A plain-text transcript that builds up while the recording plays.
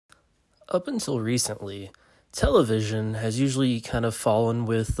Up until recently, television has usually kind of fallen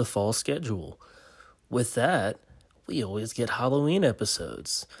with the fall schedule. With that, we always get Halloween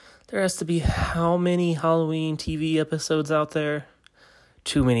episodes. There has to be how many Halloween TV episodes out there?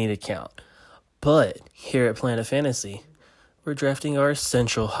 Too many to count. But here at Planet Fantasy, we're drafting our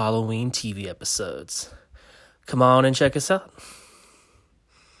essential Halloween TV episodes. Come on and check us out.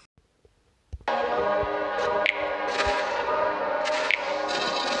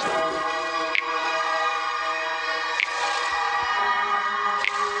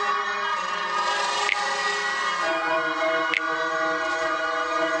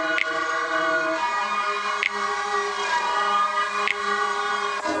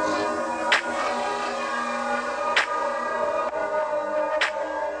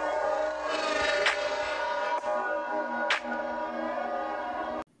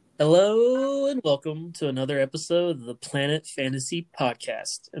 Hello and welcome to another episode of the Planet Fantasy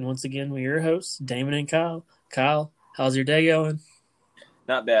Podcast. And once again, we're your hosts, Damon and Kyle. Kyle, how's your day going?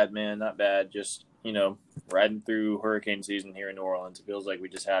 Not bad, man. Not bad. Just, riding through hurricane season here in New Orleans. It feels like we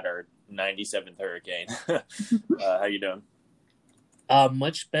just had our 97th hurricane. How you doing?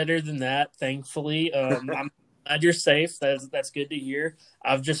 Much better than that, thankfully. I'm glad you're safe. That's good to hear.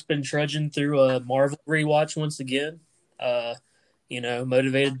 I've just been trudging through a Marvel rewatch once again.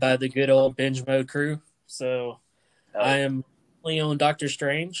 Motivated by the good old binge mode crew. So I am only on Doctor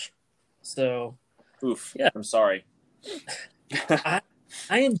Strange. So, yeah, I'm sorry. I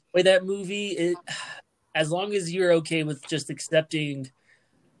enjoy that movie. As long as you're okay with just accepting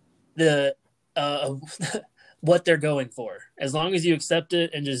the what they're going for. As long as you accept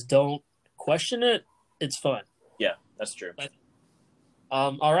it and just don't question it, it's fun. Yeah, that's true.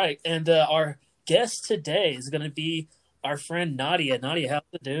 All right, and our guest today is going to be our friend Nadia. Nadia, how's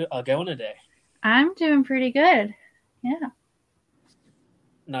it going today? I'm doing pretty good. Yeah.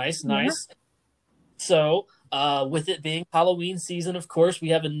 Nice. So, with it being Halloween season, of course, we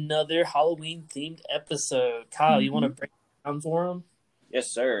have another Halloween-themed episode. Kyle, you want to break it down for them? Yes,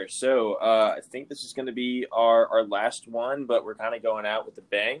 sir. So, I think this is going to be our last one, but we're kind of going out with a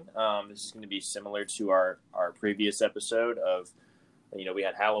bang. This is going to be similar to our previous episode of we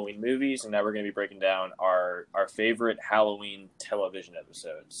had Halloween movies, and now we're going to be breaking down our favorite Halloween television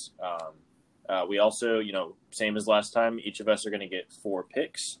episodes. We also, same as last time, each of us are going to get 4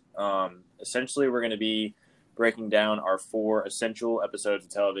 picks. Essentially, we're going to be breaking down our 4 essential episodes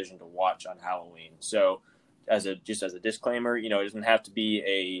of television to watch on Halloween. So, as a disclaimer, it doesn't have to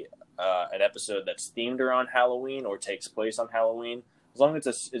be an episode that's themed around Halloween or takes place on Halloween. As long as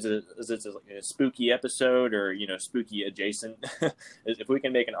it's a spooky episode or, spooky adjacent, if we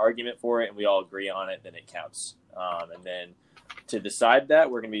can make an argument for it and we all agree on it, then it counts. And then to decide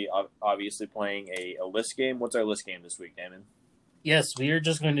that, we're going to be obviously playing a list game. What's our list game this week, Damon? Yes, we are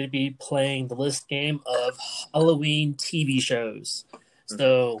just going to be playing the list game of Halloween TV shows.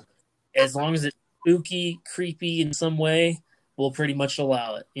 So as long as it's spooky, creepy in some way, we'll pretty much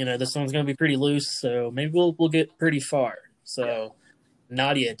allow it. This one's going to be pretty loose, so maybe we'll get pretty far. So... Yeah.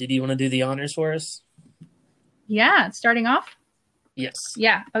 Nadia, did you want to do the honors for us? Yeah, starting off? Yes.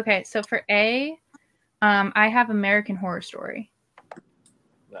 Yeah, okay. So for A, I have American Horror Story.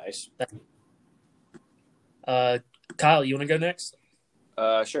 Nice. Kyle, you want to go next?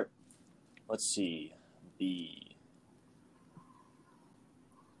 Sure. Let's see.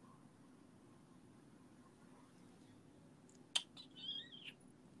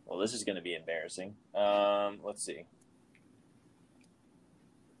 Well, this is going to be embarrassing. Let's see.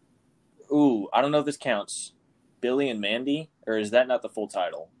 Ooh, I don't know if this counts. Billy and Mandy, or is that not the full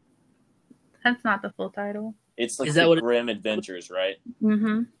title? That's not the full title. It's like the Grim Adventures, right?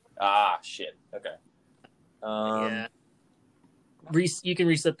 Mm-hmm. Ah, shit. Okay. Yeah. You can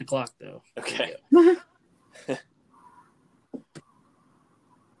reset the clock, though. Okay.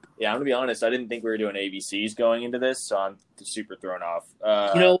 Yeah, I'm gonna be honest. I didn't think we were doing ABCs going into this, so I'm super thrown off.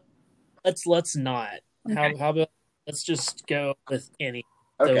 Let's not. Okay. How about let's just go with any,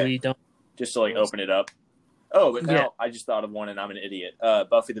 okay. So we don't. Just to open it up. Oh, but now I just thought of one, and I'm an idiot.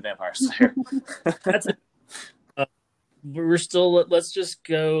 Buffy the Vampire Slayer. That's it. We're still. Let's just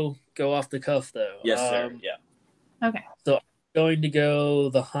go off the cuff, though. Yes, sir. Yeah. Okay. So I'm going to go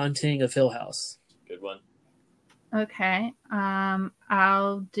The Haunting of Hill House. Good one. Okay.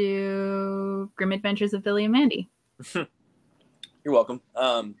 I'll do Grim Adventures of Billy and Mandy. You're welcome.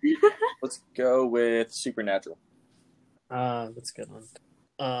 Let's go with Supernatural. That's a good one.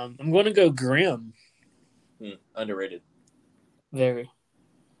 I'm going to go Grimm. Underrated. Very.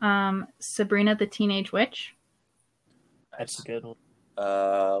 Sabrina the Teenage Witch. That's a good one.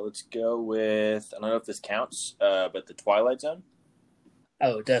 Let's go with, I don't know if this counts, but The Twilight Zone.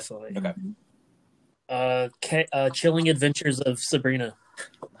 Oh, definitely. Okay. Chilling Adventures of Sabrina.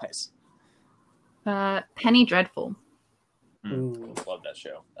 Nice. Penny Dreadful. Ooh. Love that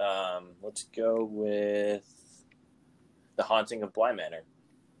show. Let's go with The Haunting of Bly Manor.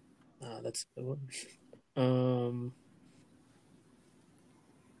 That's a good one.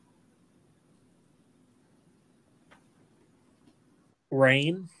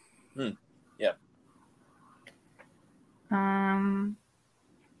 Rain. Yep.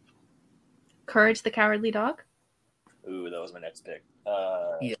 Courage the Cowardly Dog. Ooh, that was my next pick.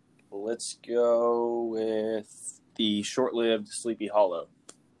 Yeah. Let's go with the short-lived Sleepy Hollow.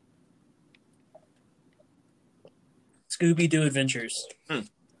 Scooby-Doo Adventures.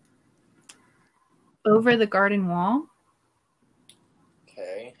 Over the Garden Wall.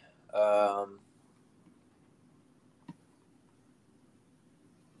 Okay.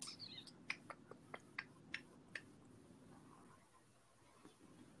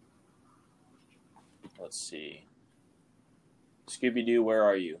 Let's see. Scooby-Doo, where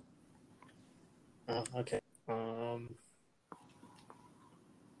are you? Oh, okay.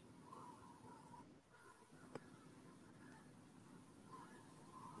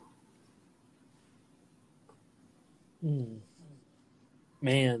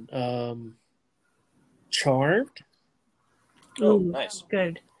 Man, Charmed. Oh, Ooh, nice.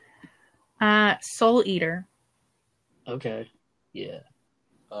 good. Soul Eater. Okay. Yeah.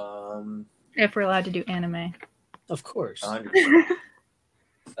 If we're allowed to do anime. Of course. 100%.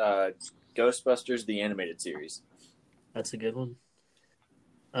 Ghostbusters, the animated series. That's a good one.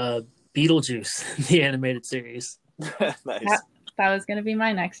 Beetlejuice, the animated series. Nice. That was gonna be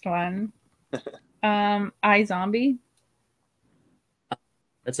my next one. iZombie.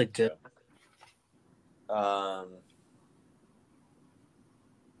 That's a good.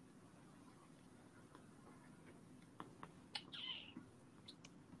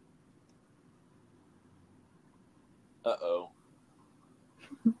 Uh-oh.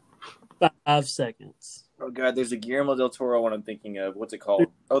 5 seconds. Oh, God, there's a Guillermo del Toro one I'm thinking of. What's it called?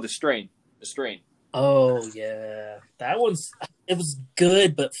 Oh, The Strain. The Strain. Oh yeah, that one's. It was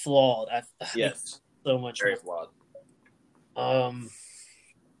good but flawed. I Yes. so much. Very flawed.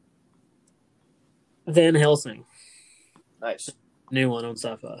 Van Helsing, Nice. new one on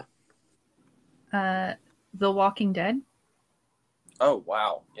Sci-Fi. The Walking Dead. Oh,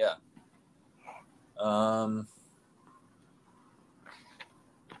 wow. Yeah.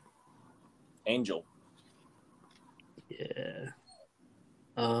 Angel. Yeah.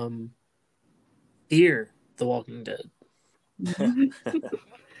 Fear the Walking Dead. The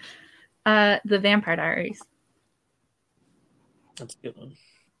Vampire Diaries. That's a good one.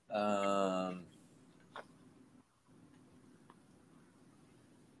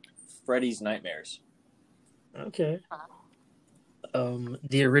 Freddy's Nightmares. Okay.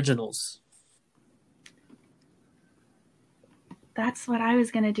 The Originals. That's what I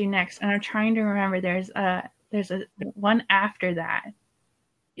was gonna do next, and I'm trying to remember. There's a one after that.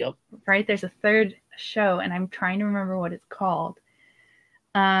 Yep. Right. There's a third show, and I'm trying to remember what it's called.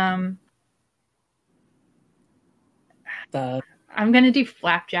 I'm gonna do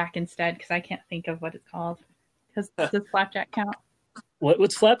Flapjack instead because I can't think of what it's called. Does Flapjack count?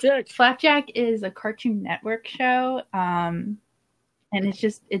 What's Flapjack? Flapjack is a Cartoon Network show, and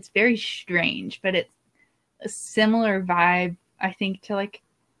it's very strange, but it's a similar vibe, I think, to like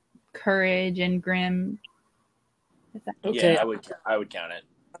Courage and Grimm. Okay. Yeah, I would count it.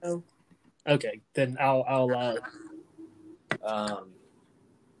 Okay, then I'll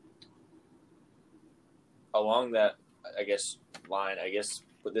along that, I guess, line,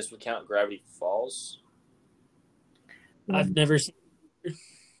 but this would count Gravity Falls. I've never seen.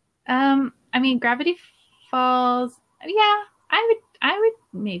 I mean, Gravity Falls. Yeah, I would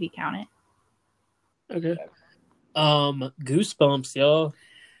maybe count it. Okay. Goosebumps, y'all.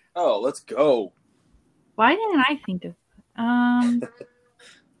 Oh, let's go. Why didn't I think of?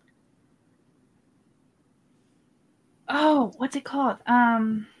 Oh, what's it called?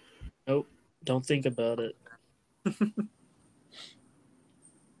 Nope. Don't think about it.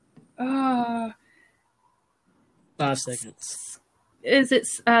 5 seconds. Is it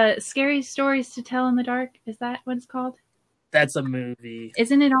Scary Stories to Tell in the Dark? Is that what it's called? That's a movie.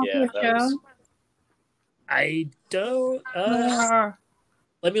 Isn't it also a show? I don't.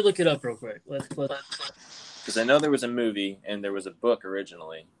 Let me look it up real quick. Let's. Because I know there was a movie and there was a book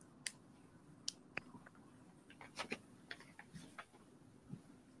originally.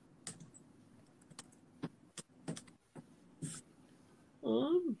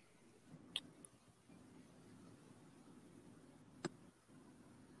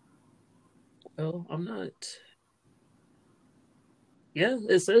 Well, I'm not. Yeah,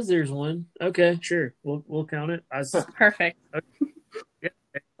 it says there's one. Okay, sure. We'll count it. Perfect. Yeah,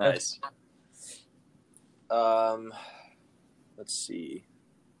 okay. Nice. Let's see.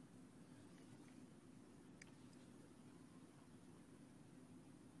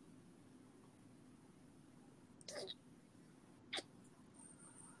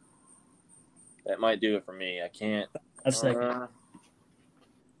 That might do it for me. I can't. A second.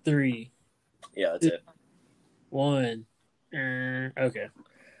 3, Yeah, that's it. 1. Okay.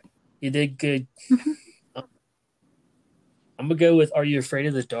 You did good. I'm gonna go with "Are You Afraid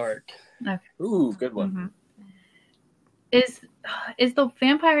of the Dark?" Okay. Ooh, good one. Mm-hmm. Is the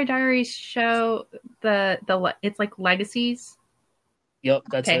Vampire Diaries show the it's like Legacies? Yep,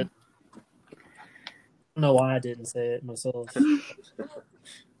 that's Okay. it. I don't know why I didn't say it myself.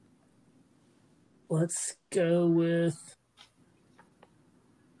 Let's go with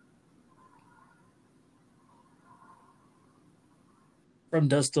From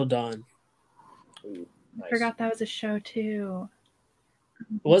Dusk Till Dawn. Ooh, nice. I forgot that was a show too.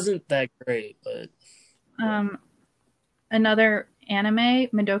 It wasn't that great, but another anime,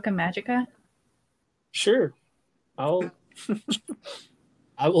 Madoka Magica. sure. I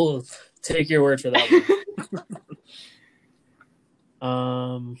will take your word for that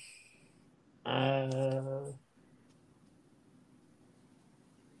one.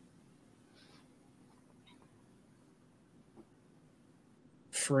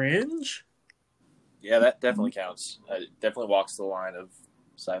 Fringe? Yeah, that definitely counts. It definitely walks the line of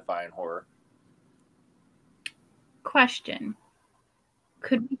sci-fi and horror. Question: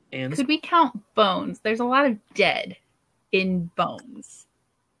 Could we count Bones? There's a lot of dead in Bones.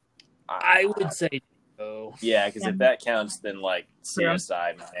 I would say no. Yeah, because if that counts, then like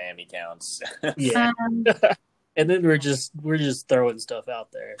CSI Miami counts. Yeah. And then we're just throwing stuff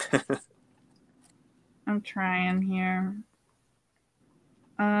out there. I'm trying here.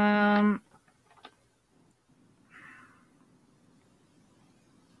 I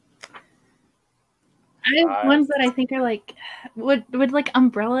have ones that I think are like, would like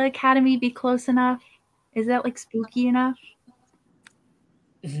Umbrella Academy be close enough? Is that like spooky enough?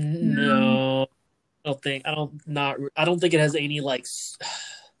 No, I don't think it has any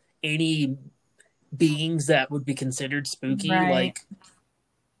any beings that would be considered spooky. Right.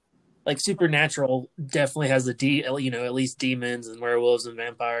 Like Supernatural definitely has at least demons and werewolves and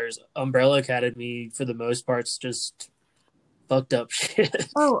vampires. Umbrella Academy, for the most part, is just fucked up shit.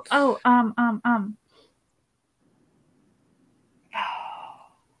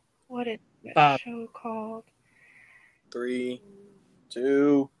 What is that show called? 3,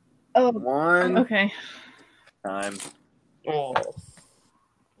 2, 1. Okay. Time. Oh.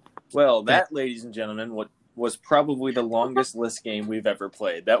 Well, that, ladies and gentlemen, was probably the longest list game we've ever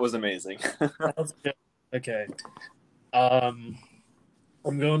played. That was amazing. That was good. Okay. I'm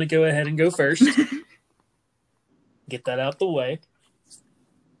going to go ahead and go first. Get that out the way.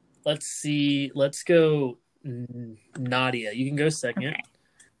 Let's see. Let's go Nadia. You can go second. Okay.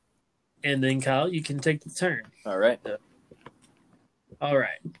 And then Kyle, you can take the turn. All right.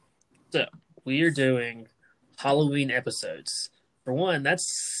 So we are doing Halloween episodes. For one,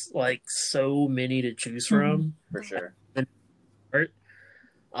 that's like so many to choose from. For sure.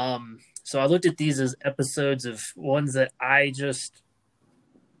 So I looked at these as episodes of ones that I just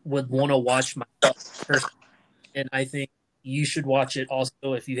would want to watch myself personally, and I think you should watch it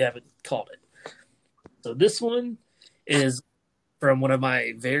also if you haven't caught it. So this one is from one of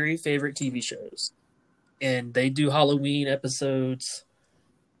my very favorite TV shows, and they do Halloween episodes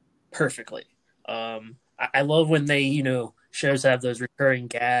perfectly. I love when they, shows have those recurring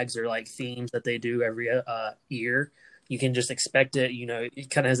gags or like themes that they do every year. You can just expect it. It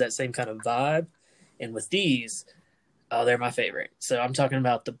kind of has that same kind of vibe. And with these, they're my favorite. So I'm talking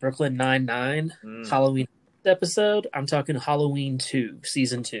about the Brooklyn Nine-Nine Halloween episode. I'm talking Halloween 2,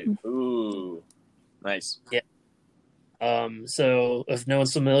 season 2. Ooh, nice. Yeah. So if no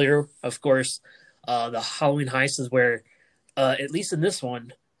one's familiar, of course, the Halloween heist is where, at least in this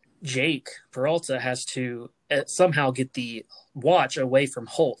one, Jake Peralta has to somehow get the watch away from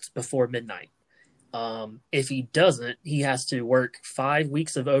Holt before midnight. If he doesn't, he has to work 5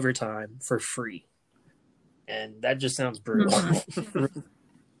 weeks of overtime for free. And that just sounds brutal.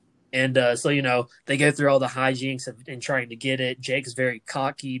 And so, they go through all the hijinks in trying to get it. Jake's very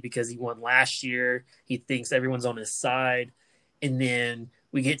cocky because he won last year. He thinks everyone's on his side. And then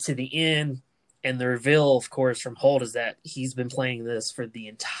we get to the end, and the reveal, of course, from Holt is that he's been playing this for the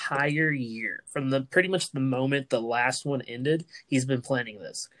entire year. From pretty much the moment the last one ended, he's been planning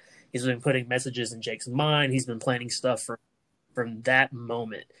this. He's been putting messages in Jake's mind. He's been planning stuff from that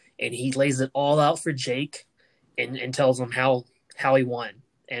moment. And he lays it all out for Jake and tells him how Howie 1,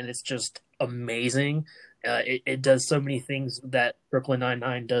 and it's just amazing. It does so many things that Brooklyn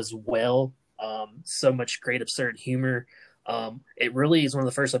Nine-Nine does well. So much great absurd humor. It really is one of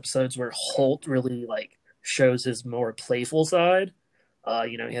the first episodes where Holt really like shows his more playful side.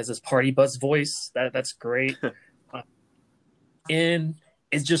 He has this party bus voice that's great, and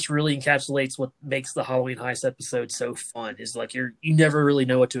it just really encapsulates what makes the Halloween Heist episode so fun. Is like you never really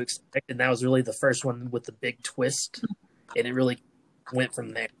know what to expect, and that was really the first one with the big twist, and it really went from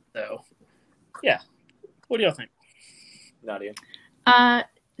there. So, yeah, what do y'all think? Nadia.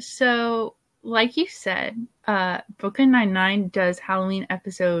 So like you said, Brooklyn Nine-Nine does Halloween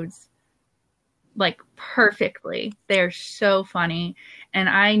episodes like perfectly. They're so funny. And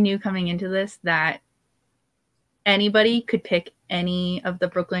I knew coming into this that anybody could pick any of the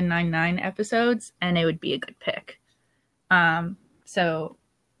Brooklyn Nine-Nine episodes and it would be a good pick. So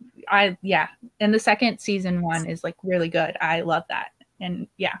and the second season one is like really good. I love that. And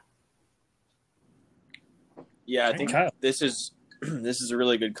yeah. Yeah, I think this is a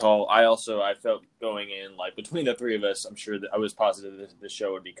really good call. I felt going in like between the three of us, I'm sure that I was positive that this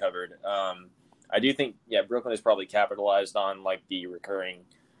show would be covered. I do think, Brooklyn has probably capitalized on like the recurring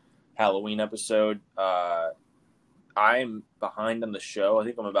Halloween episode. I'm behind on the show. I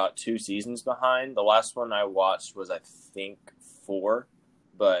think I'm about 2 seasons behind. The last one I watched was, I think, 4,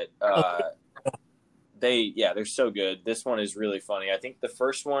 but they're so good. This one is really funny. I think the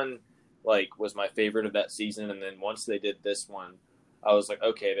first one like was my favorite of that season, and then once they did this one, I was like,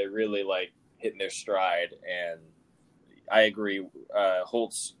 okay, they're really like hitting their stride. And I agree.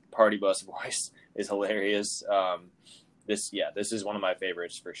 Holt's party bus voice is hilarious. This is one of my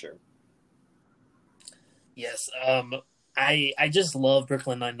favorites for sure. Yes. I just love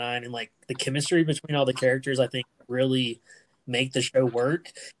Brooklyn Nine-Nine, and like the chemistry between all the characters, I think really make the show work.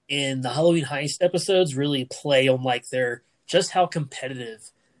 And the Halloween Heist episodes really play on like just how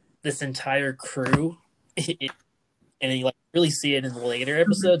competitive this entire crew is. And you like really see it in the later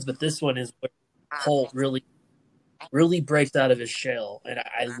episodes, but this one is where Holt really, really breaks out of his shell, and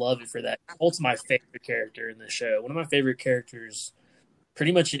I love it for that. Holt's my favorite character in the show. One of my favorite characters,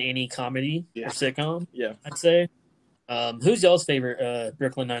 pretty much in any comedy or sitcom. Yeah, I'd say. Who's y'all's favorite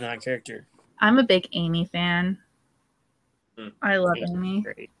Brooklyn Nine-Nine character? I'm a big Amy fan. I love Amy.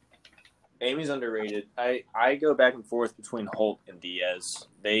 Great. Amy's underrated. I go back and forth between Holt and Diaz.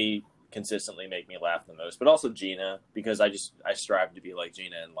 They consistently make me laugh the most, but also Gina, because I strive to be like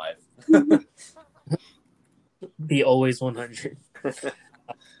Gina in life. Be always 100.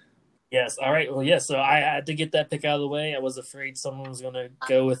 Yes. All right. Well, so I had to get that pick out of the way. I was afraid someone was going to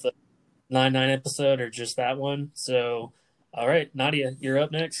go with a 9/9 episode or just that one. So, all right, Nadia, you're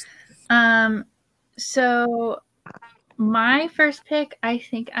up next. So my first pick, I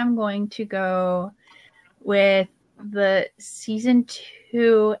think I'm going to go with the season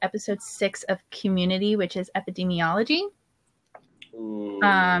 2, episode 6 of Community, which is epidemiology.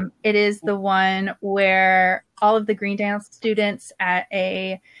 It is the one where all of the Greendale students at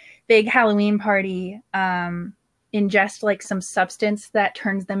a big Halloween party ingest like some substance that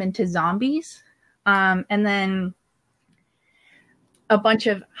turns them into zombies. And then a bunch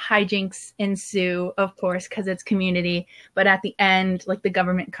of hijinks ensue, of course, because it's Community. But at the end, like the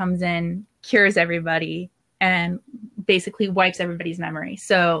government comes in, cures everybody, and basically wipes everybody's memory.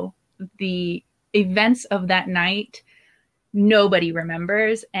 So the events of that night, nobody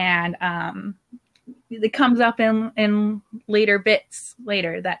remembers. And it comes up in later bits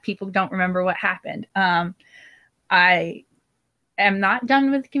later that people don't remember what happened. I am not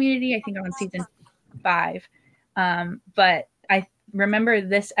done with Community. I think I'm on season 5. But I remember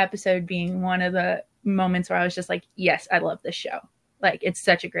this episode being one of the moments where I was just like, yes, I love this show. Like, it's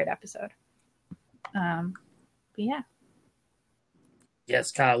such a great episode. But yeah.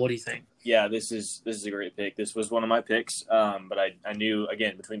 Yes, Kyle, what do you think? Yeah, this is a great pick. This was one of my picks, but I knew,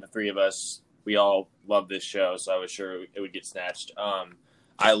 again, between the three of us, we all love this show, so I was sure it would get snatched.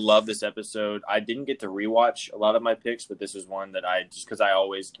 I love this episode. I didn't get to rewatch a lot of my picks, but this is one that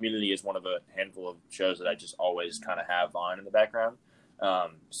because Community is one of a handful of shows that I just always kind of have on in the background.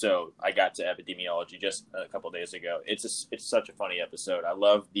 So I got to epidemiology just a couple of days ago. It's such a funny episode. I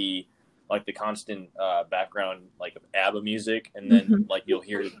love the constant background like of ABBA music, and then like you'll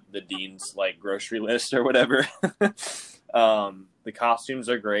hear the dean's like grocery list or whatever. The costumes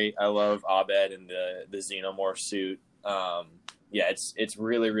are great. I love Abed in the xenomorph suit. It's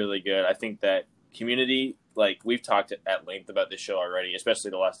really, really good. I think that Community, like we've talked at length about this show already,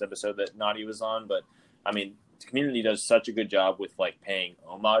 especially the last episode that Nadia was on. But I mean, Community does such a good job with like paying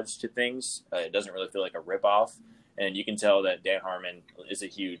homage to things. It doesn't really feel like a ripoff. And you can tell that Dan Harmon is a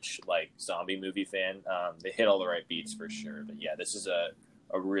huge like zombie movie fan. They hit all the right beats for sure. But yeah, this is a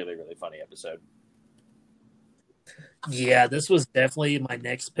really, really funny episode. Yeah, this was definitely my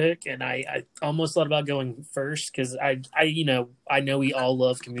next pick, and I almost thought about going first because I know we all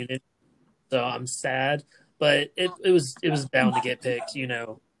love Community, so I'm sad, but it was bound to get picked, Yeah.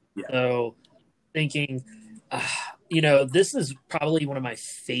 So thinking, this is probably one of my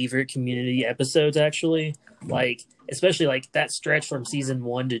favorite Community episodes. Actually, like especially like that stretch from season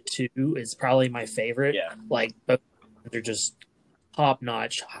 1 to 2 is probably my favorite. Yeah. Like both they're just top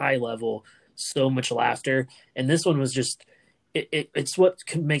notch, high level. So much laughter, and this one was just it's what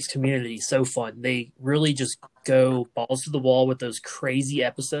makes Community so fun. They really just go balls to the wall with those crazy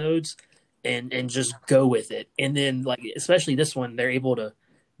episodes and just go with it. And then like especially this one, they're able to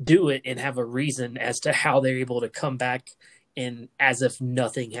do it and have a reason as to how they're able to come back and as if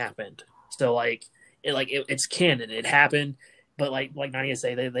nothing happened. So it's canon, it happened, but like Nadia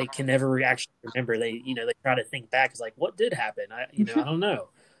say, they can never actually remember. They try to think back. It's like, what did happen? I don't know,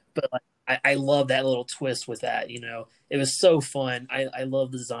 but like I love that little twist with that. It was so fun. I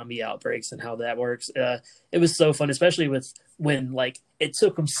love the zombie outbreaks and how that works. It was so fun, especially with when like it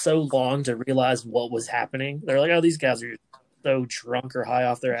took them so long to realize what was happening. They're like, oh, these guys are so drunk or high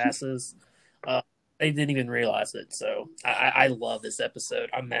off their asses. They didn't even realize it. So I love this episode.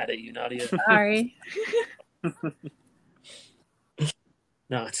 I'm mad at you, Nadia. Sorry.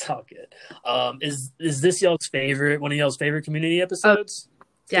 No, it's all good. Is this y'all's favorite? One of y'all's favorite Community episodes?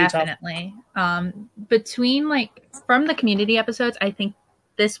 Definitely. Between like from the Community episodes, I think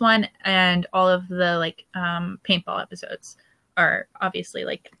this one and all of the like paintball episodes are obviously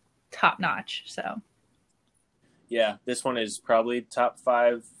like top notch. So yeah, this one is probably top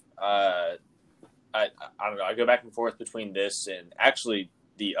 5. I don't know. I go back and forth between this and actually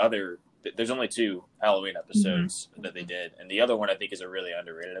the other. There's only 2 Halloween episodes that they did, and the other one I think is a really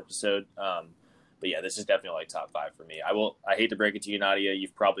underrated episode. But yeah, this is definitely like top 5 for me. I hate to break it to you, Nadia.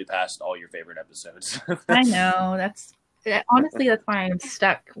 You've probably passed all your favorite episodes. I know honestly that's why I'm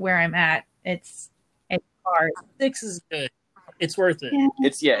stuck where I'm at. It's hard. 6 is good. It's worth it.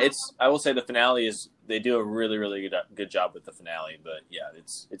 Yeah. It's. I will say the finale is. They do a really, really good job with the finale. But yeah,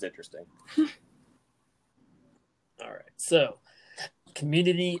 it's interesting. All right, so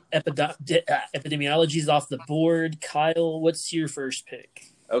Community epidemiology is off the board. Kyle, what's your first pick?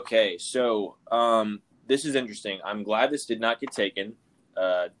 Okay, so this is interesting. I'm glad this did not get taken.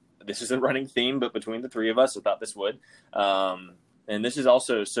 This is a running theme, but between the 3 of us, I thought this would. And this is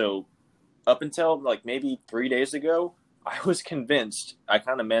also so. Up until like maybe 3 days ago, I was convinced. I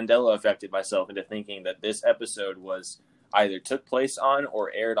kind of Mandela affected myself into thinking that this episode was either took place on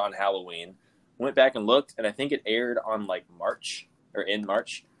or aired on Halloween. Went back and looked, and I think it aired on like March or in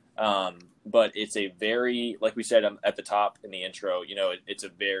March. But it's a very, like we said at the top in the intro, it's a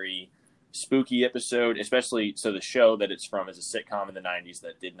very spooky episode, especially so the show that it's from is a sitcom in the 90s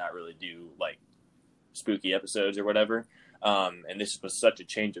that did not really do like spooky episodes or whatever. And this was such a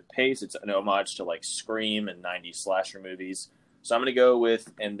change of pace. It's an homage to like Scream and 90s slasher movies. So I'm going to go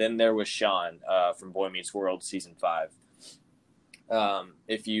with And Then There Was Sean from Boy Meets World season 5.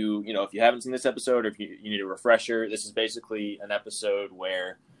 If you haven't seen this episode, or if you need a refresher, this is basically an episode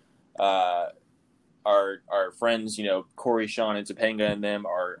where our friends, Corey, Sean, and Topanga and them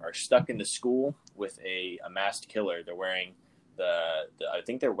are stuck in the school with a masked killer. They're wearing I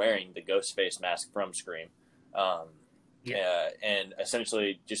think they're wearing the ghost face mask from Scream. And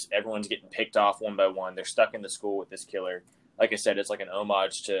essentially just everyone's getting picked off one by one. They're stuck in the school with this killer. Like I said, it's like an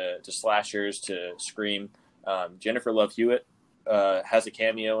homage to slashers, to Scream. Jennifer Love Hewitt has a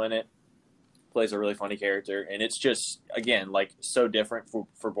cameo in it, plays a really funny character, and it's just, again, like so different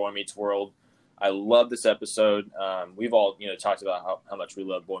for Boy Meets World. I love this episode. We've all talked about how much we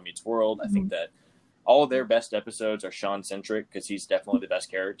love Boy Meets World. I think that all of their best episodes are Sean centric because he's definitely the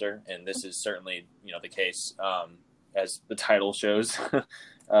best character, and this is certainly the case, as the title shows.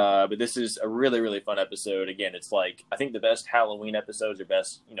 But this is a really, really fun episode. Again, it's like, I think the best Halloween episodes are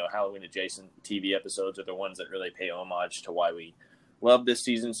best, Halloween adjacent TV episodes are the ones that really pay homage to why we love this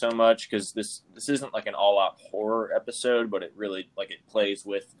season so much. Because this isn't like an all out horror episode, but it really it plays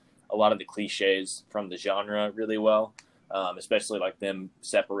with a lot of the cliches from the genre really well. Especially like them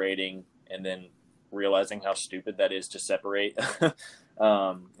separating and then realizing how stupid that is to separate.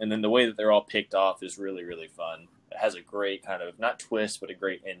 And then the way that they're all picked off is really, really fun. It has a great kind of, not twist, but a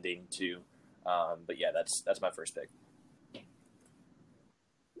great ending too. But yeah, that's my first pick.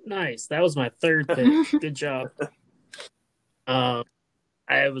 Nice. That was my third pick. Good job.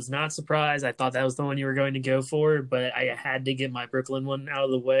 I was not surprised. I thought that was the one you were going to go for, but I had to get my Brooklyn one out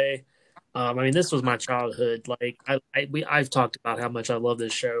of the way. I mean, this was my childhood. Like, I've talked about how much I love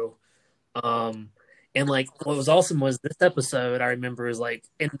this show. Um, and like, what was awesome was this episode. I remember was like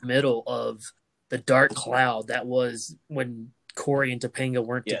in the middle of the dark cloud that was when Corey and Topanga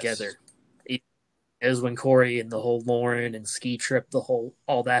weren't Yes. together. It was when Corey and the whole Lauren and ski trip,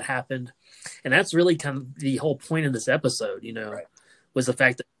 all that happened, and that's really kind of the whole point of this episode. Right. Was the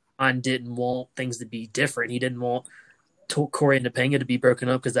fact that John didn't want things to be different. He didn't want Corey and Topanga to be broken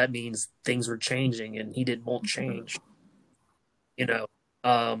up because that means things were changing, and he didn't want change.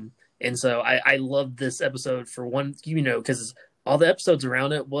 And so I love this episode for one, because all the episodes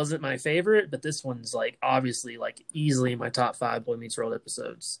around it wasn't my favorite, but this one's like obviously like easily my top 5 Boy Meets World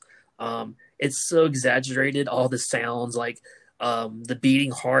episodes. It's so exaggerated. All the sounds, like the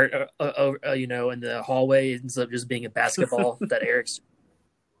beating heart, in the hallway ends up just being a basketball that Eric's.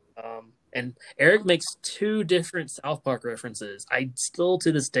 And Eric makes 2 different South Park references. I still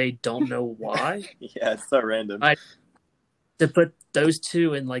to this day don't know why. Yeah, it's so random. To put those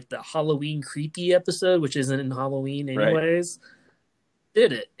 2 in like the Halloween creepy episode, which isn't in Halloween anyways. Right.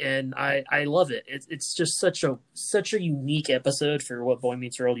 Did it, and I love it. It's just such a unique episode for what Boy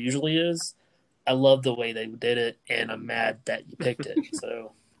Meets World usually is. I love the way they did it, and I'm mad that you picked it.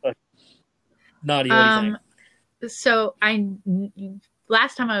 So, Naughty, what do you think? So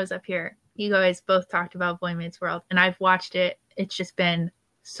last time I was up here, you guys both talked about Boy Meets World, and I've watched it. It's just been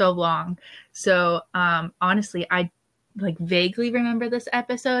so long. So honestly, I like vaguely remember this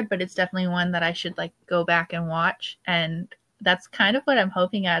episode, but it's definitely one that I should like go back and watch. And that's kind of what I'm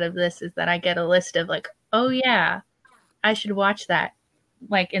hoping out of this, is that I get a list of like, oh yeah, I should watch that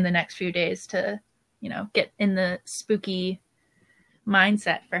like in the next few days to, get in the spooky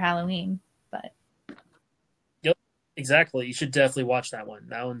mindset for Halloween. But yep, exactly. You should definitely watch that one.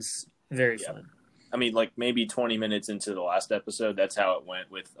 That one's very fun. I mean, like maybe 20 minutes into the last episode, that's how it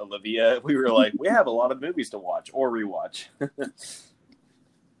went with Olivia. We were like, we have a lot of movies to watch or rewatch.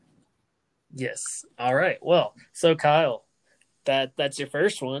 Yes. All right. Well, so Kyle, that's your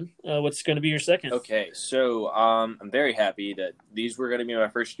first one. What's going to be your second? Okay, so I'm very happy that these were going to be my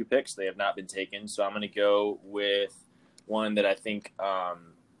first 2 picks. They have not been taken, so I'm going to go with one that I think,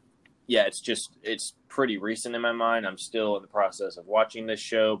 it's pretty recent in my mind. I'm still in the process of watching this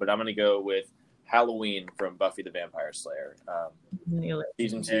show, but I'm going to go with Halloween from Buffy the Vampire Slayer.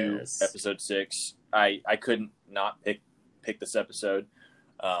 Season 2, yes. Episode 6. I couldn't not pick this episode.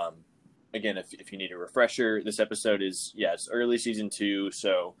 Again, if you need a refresher, this episode is, it's early season 2,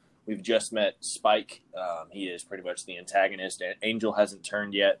 so we've just met Spike. He is pretty much the antagonist, and Angel hasn't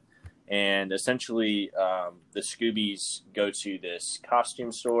turned yet. And essentially, the Scoobies go to this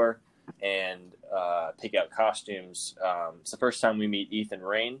costume store and pick out costumes. It's the first time we meet Ethan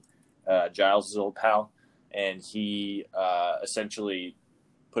Rayne, Giles' old pal, and he essentially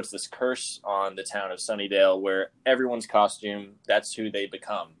puts this curse on the town of Sunnydale where everyone's costume, that's who they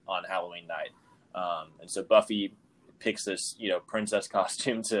become on Halloween night. And so Buffy picks this, princess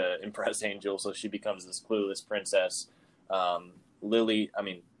costume to impress Angel, so she becomes this clueless princess.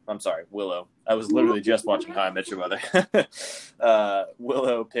 Willow. I was literally just watching How I Met Your Mother.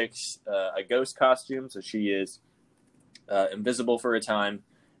 Willow picks a ghost costume, so she is invisible for a time.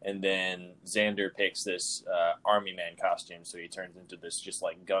 And then Xander picks this army man costume, so he turns into this just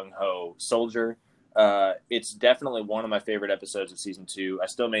like gung-ho soldier. It's definitely one of my favorite episodes of season 2. I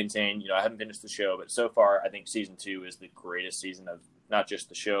still maintain, I haven't finished the show, but so far I think season 2 is the greatest season of not just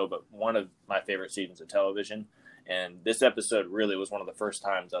the show, but one of my favorite seasons of television. And this episode really was one of the first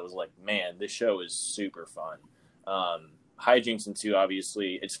times I was like, man, this show is super fun. Hijinks in 2,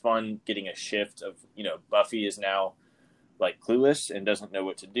 obviously, it's fun getting a shift of, Buffy is now like clueless and doesn't know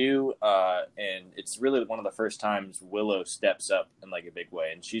what to do, and it's really one of the first times Willow steps up in like a big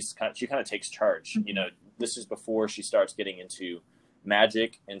way, and she kind of takes charge. This is before she starts getting into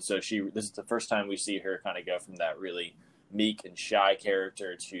magic, and so this is the first time we see her kind of go from that really meek and shy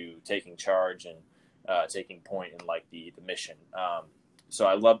character to taking charge and taking point in like the mission. So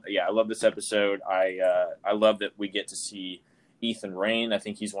I love this episode. I love that we get to see Ethan Rayne. I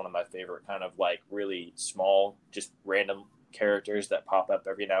think he's one of my favorite kind of like really small, just random characters that pop up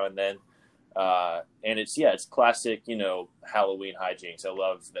every now and then. And it's classic, Halloween hijinks. I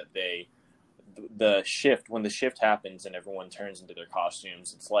love that when the shift happens and everyone turns into their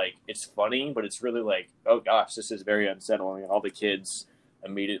costumes, it's funny, but it's really like, oh gosh, this is very unsettling. And all the kids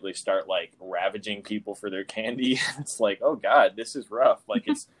immediately start like ravaging people for their candy. It's like, oh God, this is rough. Like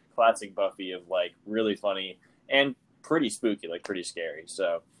it's classic Buffy of like really funny and pretty spooky, like pretty scary.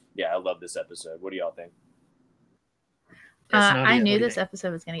 So I love this episode. What do y'all think? I knew this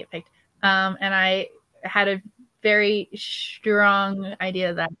episode was going to get picked. And I had a very strong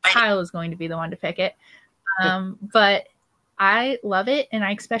idea that Kyle is going to be the one to pick it. But I love it. And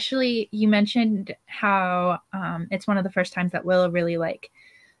I especially, you mentioned how it's one of the first times that Willow really like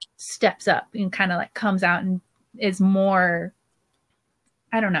steps up and kind of like comes out and is more,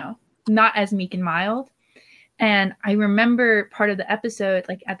 I don't know, not as meek and mild. And I remember part of the episode,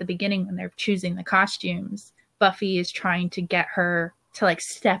 like at the beginning when they're choosing the costumes, Buffy is trying to get her to like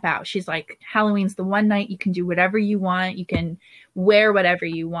step out. She's like, Halloween's the one night you can do whatever you want. You can wear whatever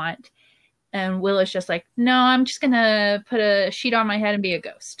you want. And Willow's just like, no, I'm just going to put a sheet on my head and be a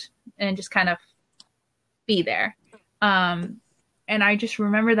ghost and just kind of be there. And I just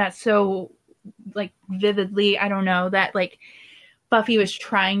remember that so like vividly. I don't know, that like Buffy was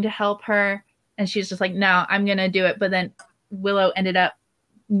trying to help her and she's just like, no, I'm going to do it. But then Willow ended up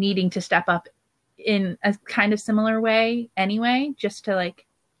needing to step up in a kind of similar way anyway, just to like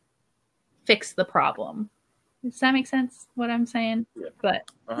fix the problem. Does that make sense what I'm saying? Yeah. But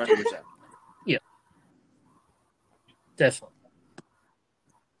 100%. Yeah. Definitely.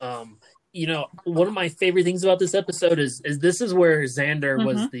 You know, one of my favorite things about this episode is this is where Xander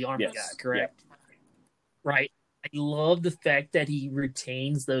was the army guy, correct? Yeah. Right. I love the fact that he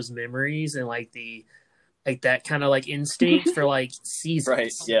retains those memories and like that kind of like instinct for like seasons.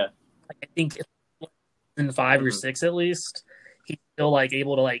 Right. Yeah. Like, I think in 5 or 6 at least, he's still like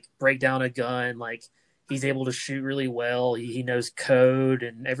able to like break down a gun. Like he's able to shoot really well. He knows code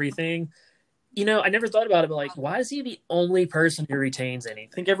and everything. You know, I never thought about it, but like, why is he the only person who retains anything?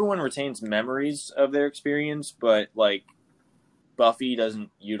 I think everyone retains memories of their experience, but like Buffy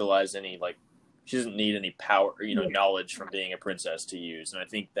doesn't utilize any, like, she doesn't need any power, you know, knowledge from being a princess to use. And I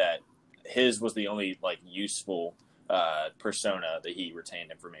think that his was the only like useful persona that he retained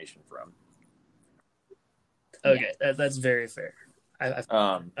information from. Okay, that's very fair.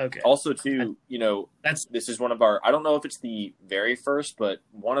 Okay. Also, too, you know, this is one of our, I don't know if it's the very first, but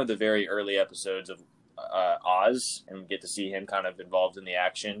one of the very early episodes of Oz, and we get to see him kind of involved in the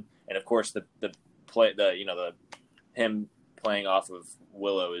action. And of course, him playing off of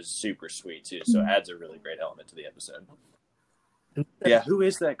Willow is super sweet too. So it adds a really great element to the episode. Yeah, who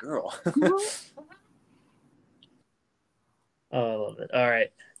is that girl? Oh, I love it.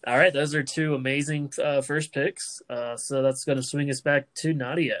 All right. Those are 2 amazing first picks. So that's going to swing us back to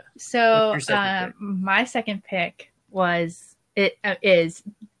Nadia. So my second pick is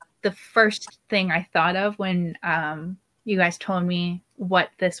the first thing I thought of when you guys told me what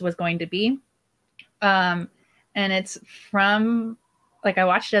this was going to be. And it's from, like, I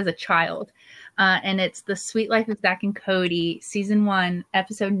watched it as a child. And it's The Sweet Life of Zack and Cody, season 1,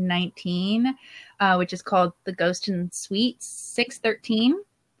 episode 19, which is called The Ghost and Sweet 613.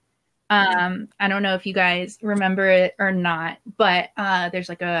 I don't know if you guys remember it or not, but there's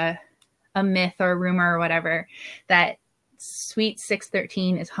like a myth or rumor or whatever that Suite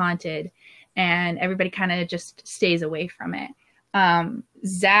 613 is haunted and everybody kind of just stays away from it.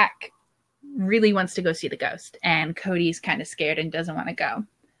 Zack really wants to go see the ghost and Cody's kind of scared and doesn't want to go.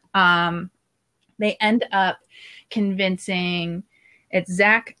 They end up convincing it's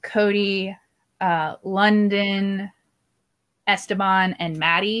Zack, Cody, London, Esteban, and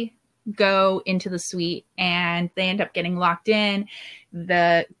Maddie go into the suite and they end up getting locked in.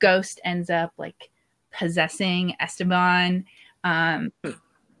 The ghost ends up like possessing Esteban.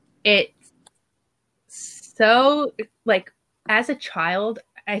 It's so, like, as a child,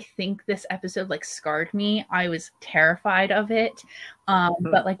 I think this episode like scarred me. I was terrified of it.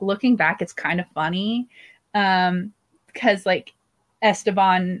 But like looking back, it's kind of funny. Because like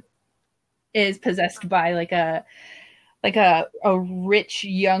Esteban is possessed by like a rich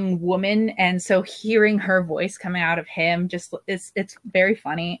young woman, and so hearing her voice coming out of him just it's very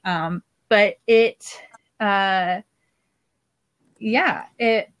funny. But it ends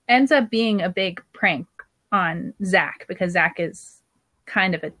up being a big prank on Zack because Zack is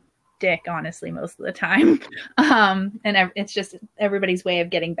kind of a dick, honestly, most of the time. And it's just everybody's way of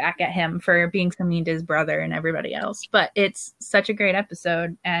getting back at him for being so mean to his brother and everybody else. But it's such a great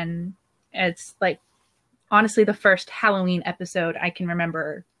episode, and it's like honestly the first Halloween episode I can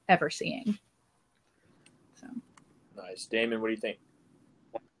remember ever seeing. So nice. Damon, what do you think?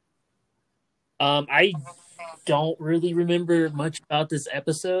 I don't really remember much about this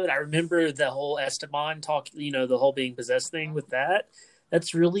episode. I remember the whole Esteban talk, the whole being possessed thing with that.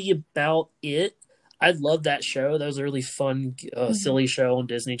 That's really about it. I love that show. That was a really fun, silly show on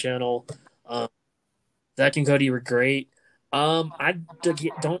Disney Channel. Zack and Cody were great. I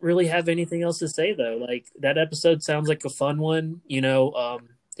don't really have anything else to say, though. Like, that episode sounds like a fun one.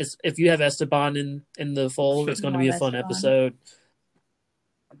 If you have Esteban in the fold, it's going to be a fun episode.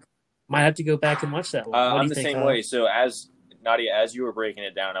 Might have to go back and watch that one. What do I'm you the think, same Kyle? way. So as Nadia, as you were breaking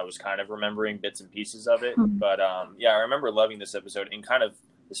it down, I was kind of remembering bits and pieces of it. But yeah, I remember loving this episode and kind of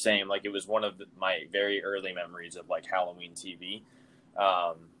the same. Like it was one of my very early memories of like Halloween TV.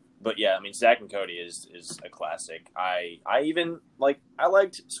 But yeah, I mean, Zach and Cody is a classic. I even I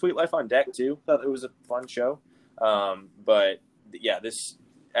liked Sweet Life on Deck too. Thought it was a fun show. But yeah, this,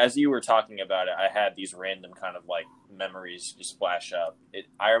 as you were talking about it, I had these random kind of like memories just flash up.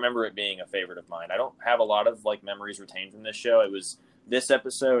 I remember it being a favorite of mine. I don't have a lot of like memories retained from this show. It was this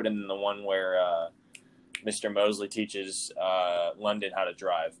episode and the one where Mr. Mosley teaches London how to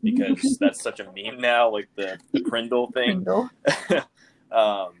drive, because that's such a meme now, like the Prindle thing.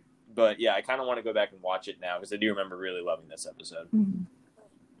 But yeah, I kind of want to go back and watch it now because I do remember really loving this episode.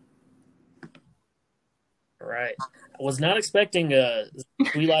 Right. I was not expecting a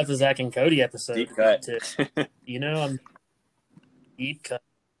Sweet Life of Zach and Cody episode. Deep cut. I'm deep cut.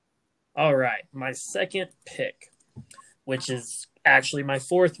 All right. My second pick, which is actually my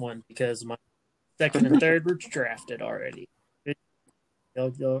fourth one because my second and third were drafted already.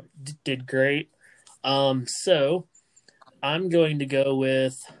 Y'all did great. So I'm going to go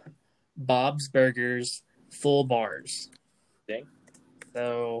with Bob's Burgers Full Bars. Dang.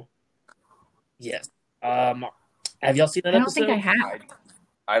 So, yes. Have y'all seen that episode? I don't think I have.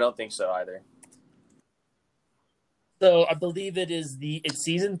 I don't think so either. So I believe it's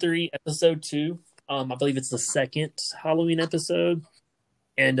season 3, episode 2. I believe it's the second Halloween episode,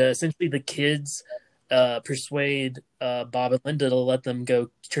 and essentially the kids persuade Bob and Linda to let them go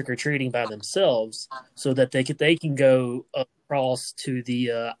trick or treating by themselves, so that they can go across to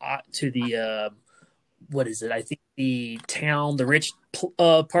the what is it? I think the town, the rich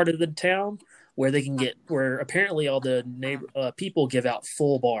part of the town, where apparently all the people give out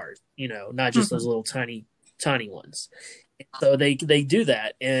full bars, not just those little tiny ones. So they do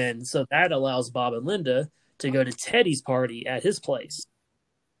that, and so that allows Bob and Linda to go to Teddy's party at his place.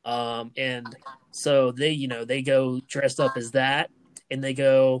 And so they go dressed up as that, and they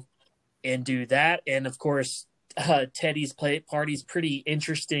go and do that, and of course Teddy's party's pretty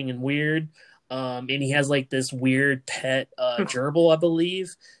interesting and weird. And he has like this weird pet gerbil, I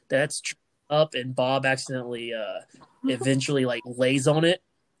believe, that's up, and Bob accidentally eventually like lays on it,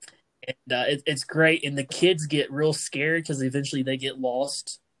 and it's great. And the kids get real scared because eventually they get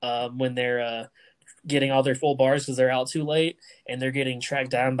lost when they're getting all their full bars because they're out too late, and they're getting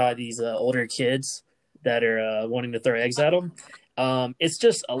tracked down by these older kids that are wanting to throw eggs at them. It's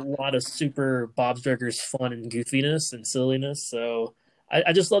just a lot of super Bob's Burgers fun and goofiness and silliness. So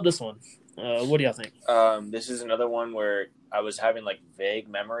I just love this one. What do y'all think? This is another one where I was having like vague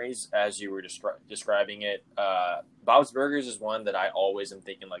memories as you were describing it. Bob's Burgers is one that I always am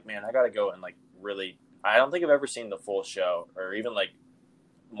thinking like, man, I got to go and like really. I don't think I've ever seen the full show or even like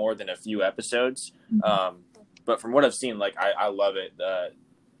more than a few episodes. But from what I've seen, like I love it.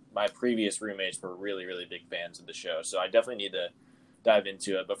 My previous roommates were really, really big fans of the show, so I definitely need to dive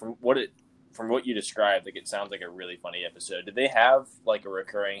into it. But from what you described, like it sounds like a really funny episode. Did they have like a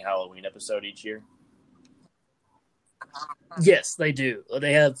recurring Halloween episode each year? Yes, they do.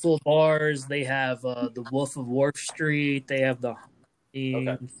 They have full bars. They have the Wolf of Wall Street. They have the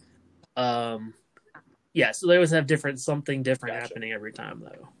Okay. Yeah, so they always have something different Gotcha. happening every time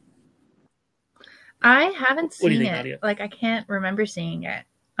though. I haven't What do you seen think, it. Nadia? Like I can't remember seeing it.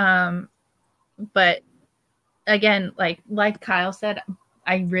 But again, like Kyle said,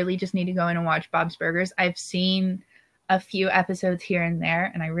 I really just need to go in and watch Bob's Burgers. I've seen a few episodes here and there,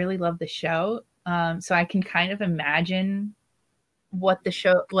 and I really love the show. So I can kind of imagine what the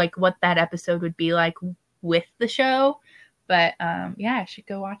show, like what that episode would be like with the show. But yeah, I should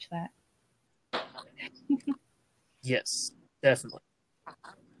go watch that. Yes, definitely.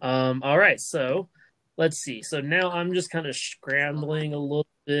 All right, so let's see. So now I'm just kind of scrambling a little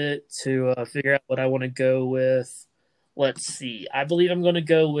bit to figure out what I want to go with. Let's see. I believe I'm going to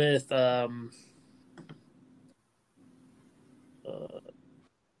go with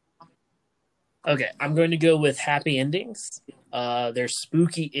okay, I'm going to go with Happy Endings. Their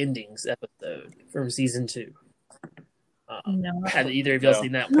Spooky Endings episode from season 2. No. Have either of y'all No.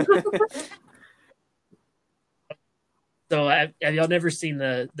 seen that one? So have y'all never seen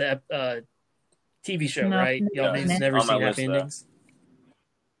the TV show, No, right? Y'all no. never On my seen list, Happy though. Endings?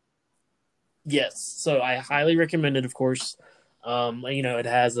 Yes. So I highly recommend it, of course. It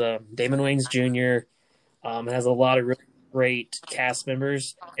has Damon Wayans Jr. It has a lot of really great cast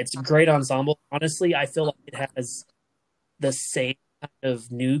members. It's a great ensemble. Honestly, I feel like it has the same kind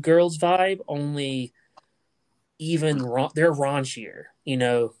of New Girls vibe, only even they're raunchier.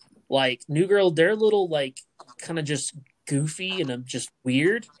 Like New Girl, they're a little like kind of just goofy and just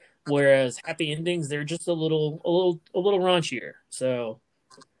weird, whereas happy endings, they're just a little raunchier. So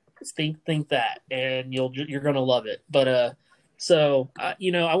think that, and you're gonna love it. But I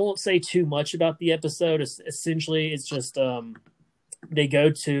won't say too much about the episode. Essentially, it's just they go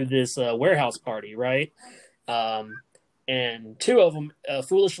to this warehouse party, right? And two of them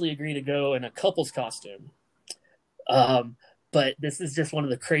foolishly agree to go in a couple's costume. But this is just one of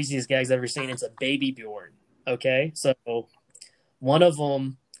the craziest gags I've ever seen. It's a baby Bjorn. Okay, so one of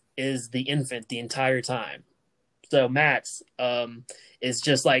them is the infant the entire time. So Max is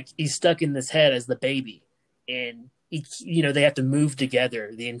just like he's stuck in this head as the baby, and they have to move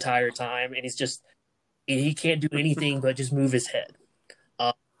together the entire time, and he can't do anything but just move his head.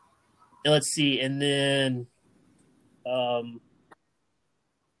 And let's see, and then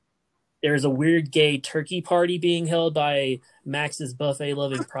there's a weird gay turkey party being held by Max's buffet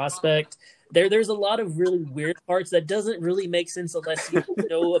loving prospect. There's a lot of really weird parts that doesn't really make sense unless you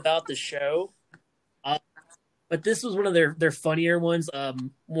know about the show. But this was one of their funnier ones.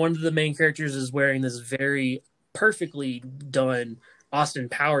 One of the main characters is wearing this very perfectly done Austin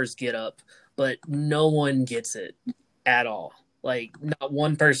Powers getup, but no one gets it at all. Like, not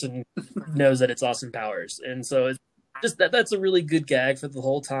one person knows that it's Austin Powers. And so it's just that's a really good gag for the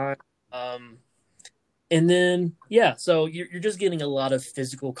whole time. And then, so you're just getting a lot of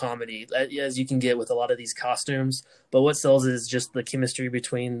physical comedy, as you can get with a lot of these costumes. But what sells is just the chemistry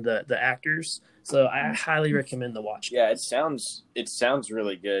between the actors. So I highly recommend the watch. Yeah, it sounds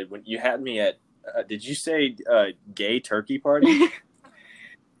really good. When you had me at, did you say gay turkey party?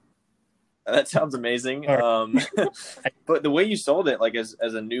 That sounds amazing. But the way you sold it, like as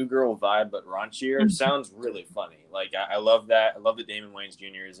a new girl vibe, but raunchier, sounds really funny. Like I love that. I love that Damon Wayans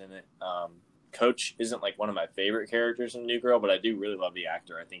Jr. is in it. Coach isn't like one of my favorite characters in New Girl, but I do really love the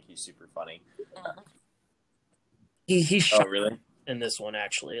actor. I think he's super funny. He's shot really in this one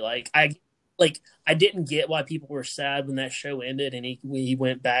actually. I didn't get why people were sad when that show ended and he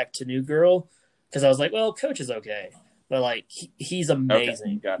went back to New Girl, because I was like, well, Coach is okay. But like he's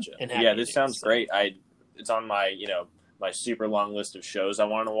amazing. Okay, gotcha. Yeah, this sounds great. It's on my my super long list of shows I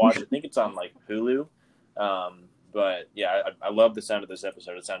want to watch. I think it's on like Hulu. But yeah, I love the sound of this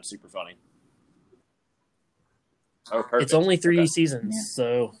episode. It sounds super funny. Oh, perfect. It's only 3 seasons,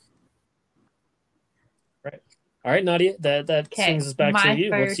 so right. All right, Nadia, that sends us back to you.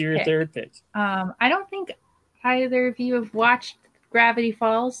 What's your third pick? I don't think either of you have watched Gravity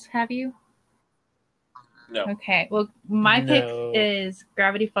Falls. Have you? No. Okay. Well, my pick is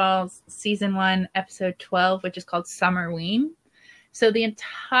Gravity Falls season 1, episode 12, which is called Summerween. So the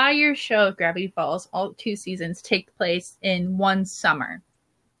entire show of Gravity Falls, all 2 seasons, take place in one summer.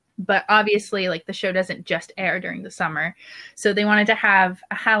 But obviously, like, the show doesn't just air during the summer. So they wanted to have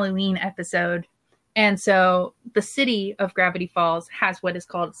a Halloween episode. And so the city of Gravity Falls has what is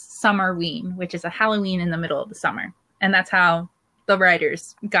called Summerween, which is a Halloween in the middle of the summer. And that's how the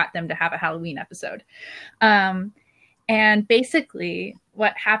writers got them to have a Halloween episode. And basically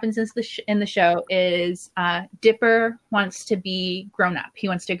what happens in the show is Dipper wants to be grown up. He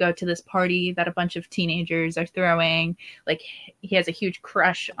wants to go to this party that a bunch of teenagers are throwing. Like, he has a huge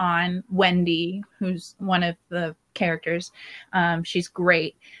crush on Wendy, who's one of the characters. She's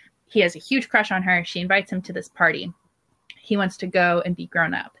great. He has a huge crush on her. She invites him to this party. He wants to go and be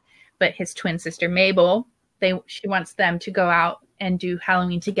grown up. But his twin sister, Mabel, she wants them to go out and do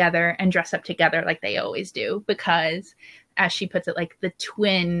Halloween together and dress up together like they always do, because, as she puts it, like, the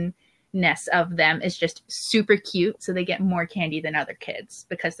twinness of them is just super cute. So they get more candy than other kids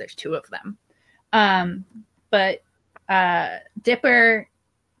because there's 2 of them. But Dipper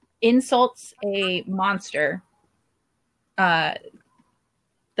insults a monster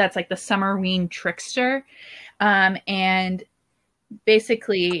that's like the Summerween trickster. And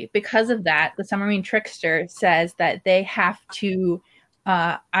basically, because of that, the Summerween trickster says that they have to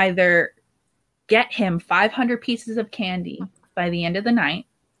either get him 500 pieces of candy by the end of the night,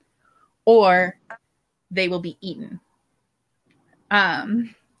 or they will be eaten.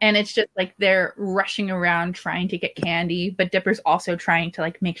 And it's just like they're rushing around trying to get candy, but Dipper's also trying to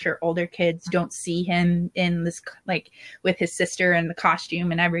like make sure older kids don't see him in this, like, with his sister and the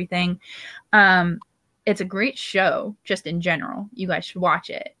costume and everything. It's a great show just in general. You guys should watch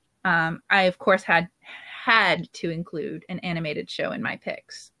it. I of course had to include an animated show in my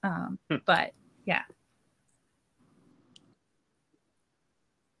picks. But yeah.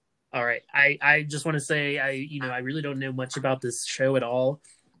 All right. I just want to say I really don't know much about this show at all.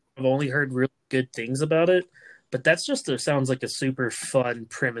 I've only heard really good things about it, but that's just sounds like a super fun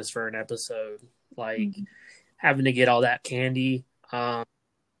premise for an episode. Like having to get all that candy.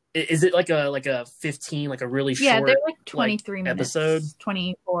 Is it like a 15, like a really Yeah, short, they're like 23 minutes, episode?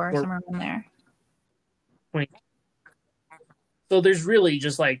 24, Or somewhere in there. 20? So there's really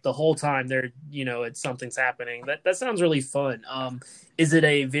just like the whole time there, it's something's happening. That sounds really fun. Is it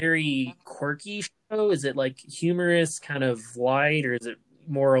a very quirky show? Is it like humorous, kind of light, or is it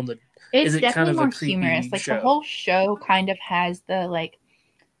more on the? It's Is it kind definitely of a more creepy humorous. Like the show? whole show kind of has the like.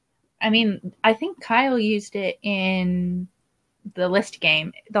 I mean, I think Kyle used it in the list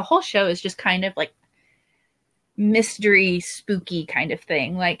game. The whole show is just kind of like mystery, spooky kind of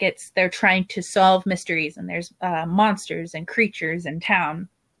thing. Like they're trying to solve mysteries, and there's monsters and creatures in town.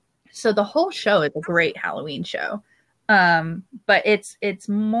 So the whole show is a great Halloween show. But it's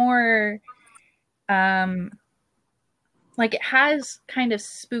more like it has kind of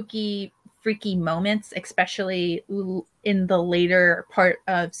spooky, freaky moments, especially in the later part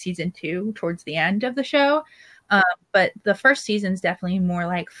of season 2, towards the end of the show. But the first season's definitely more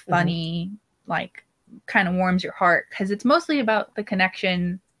like funny, like kind of warms your heart, because it's mostly about the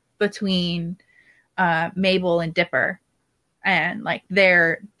connection between Mabel and Dipper, and like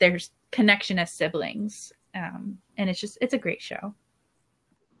their connection as siblings. And it's a great show.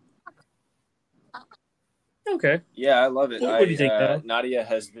 Okay. Yeah, I love it. What do you think, Kyle? Nadia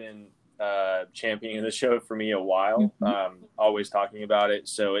has been championing the show for me a while, always talking about it.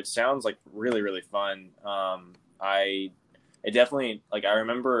 So it sounds like really, really fun. It definitely, like, I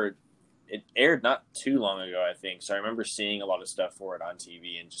remember it aired not too long ago, I think. So I remember seeing a lot of stuff for it on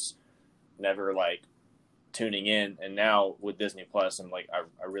TV and just never like tuning in. And now with Disney Plus, I'm like,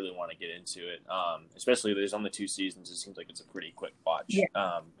 I really want to get into it. Especially there's only 2 seasons. It seems like it's a pretty quick watch.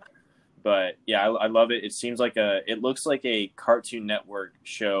 Yeah. But yeah, I love it. It seems like it looks like a Cartoon Network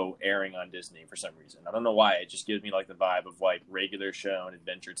show airing on Disney for some reason. I don't know why. It just gives me like the vibe of like regular show and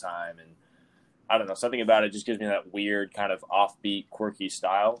Adventure Time, and I don't know, something about it just gives me that weird kind of offbeat, quirky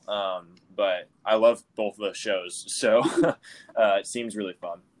style. But I love both of those shows, so it seems really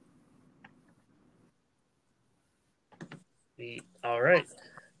fun. All right.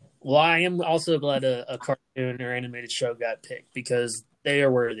 Well, I am also glad a cartoon or animated show got picked, because they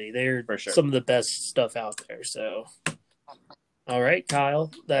are worthy. They're For sure. some of the best stuff out there. So, all right,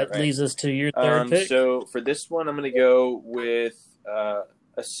 Kyle, that leads us to your third pick. So for this one, I'm going to go with a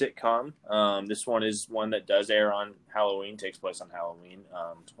sitcom. This one is one that does air on Halloween, takes place on Halloween.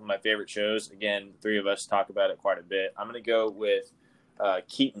 It's one of my favorite shows. Again, 3 of us talk about it quite a bit. I'm going to go with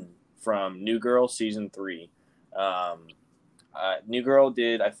Keaton from New Girl Season 3. New Girl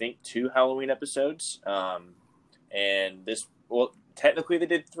did, I think, 2 Halloween episodes. And this, well, technically they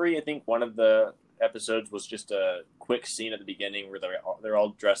did 3. I think one of the episodes was just a quick scene at the beginning where they're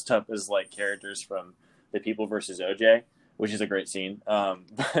all dressed up as like characters from The People vs. OJ, which is a great scene.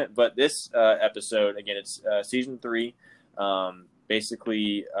 But this episode, again, it's season 3.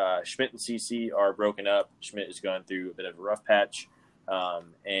 Basically, Schmidt and Cece are broken up. Schmidt is going through a bit of a rough patch.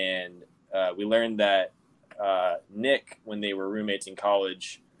 And we learned that Nick, when they were roommates in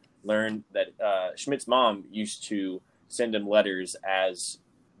college, learned that Schmidt's mom used to send him letters as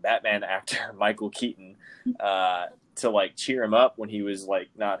Batman actor Michael Keaton to like cheer him up when he was like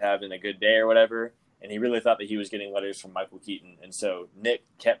not having a good day or whatever. And he really thought that he was getting letters from Michael Keaton. And so Nick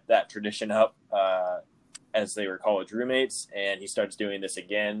kept that tradition up as they were college roommates, and he starts doing this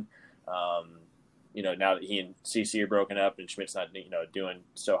again. Now that he and Cece are broken up and Schmidt's not, doing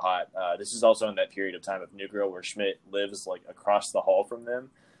so hot. This is also in that period of time of New Girl where Schmidt lives like across the hall from them.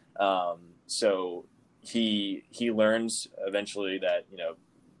 So he learns eventually that,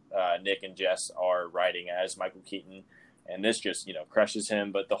 Nick and Jess are writing as Michael Keaton, and this just, crushes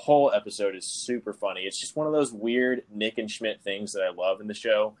him. But the whole episode is super funny. It's just one of those weird Nick and Schmidt things that I love in the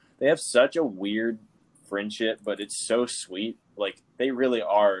show. They have such a weird friendship, but it's so sweet. Like, they really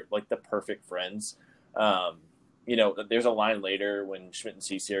are like the perfect friends. There's a line later when Schmidt and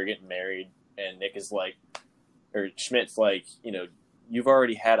Cece are getting married, and Nick is like, or Schmidt's like, you've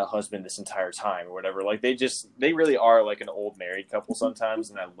already had a husband this entire time or whatever. Like, they really are like an old married couple sometimes,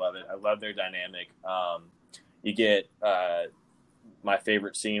 and I love it. I love their dynamic. You get my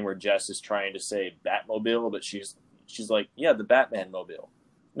favorite scene where Jess is trying to say Batmobile, but she's like, yeah, the Batman mobile.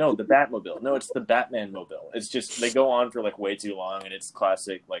 No, the Batmobile. No, it's the Batman mobile. It's just, they go on for like way too long, and it's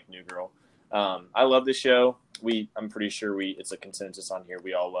classic like New Girl. I love the show. I'm pretty sure it's a consensus on here.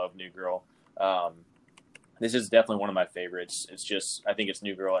 We all love New Girl. This is definitely one of my favorites. It's just, I think it's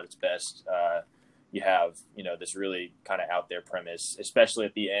New Girl at its best. You have, this really kind of out there premise, especially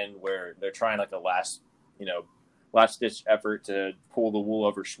at the end where they're trying like a last ditch effort to pull the wool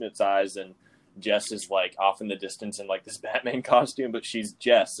over Schmidt's eyes, and Jess is like off in the distance in like this Batman costume, but she's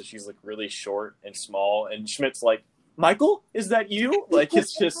Jess, so she's like really short and small, and Schmidt's like, Michael, is that you? Like,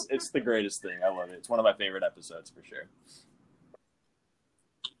 it's the greatest thing. I love it. It's one of my favorite episodes for sure.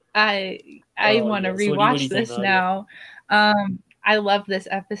 I want to yes. What do rewatch you think, this Nadia? now. I love this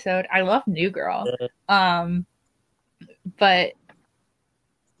episode. I love New Girl. But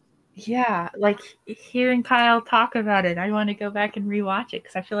yeah, like hearing Kyle talk about it, I want to go back and rewatch it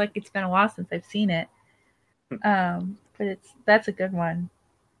because I feel like it's been a while since I've seen it. But that's a good one.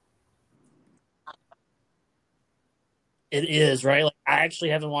 It is, right? Like I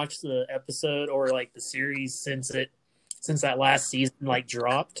actually haven't watched the episode or like the series since that last season like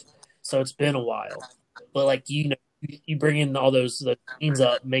dropped. So it's been a while. But like you bring in all those scenes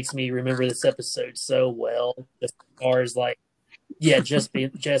up makes me remember this episode so well. As far as like, yeah, just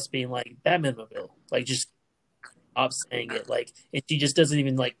being like Batman-mobile, like just stop saying it, like, and she just doesn't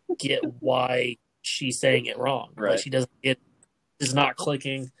even like get why she's saying it wrong. Right. Like she doesn't get, is not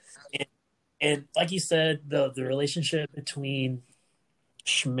clicking. And like you said, the relationship between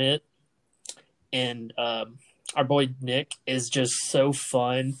Schmidt and our boy Nick is just so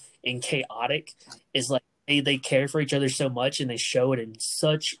fun and chaotic. Is like they care for each other so much, and they show it in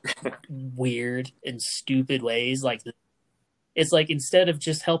such weird and stupid ways. Like it's like instead of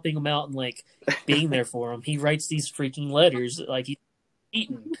just helping him out and like being there for him, he writes these freaking letters like he's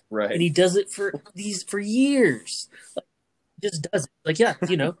eaten, Right. and he does it for years. Like, just does it. Like, yeah,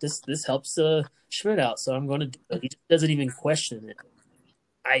 this helps Schmidt out, so I'm going to do it. He just doesn't even question it.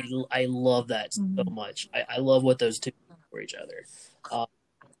 I love that so much. I love what those two do for each other. I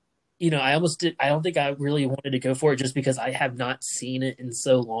almost did. I don't think I really wanted to go for it just because I have not seen it in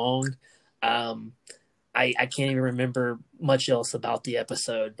so long. I can't even remember much else about the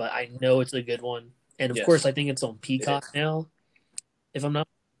episode, but I know it's a good one. And of course, I think it's on Peacock now, if I'm not.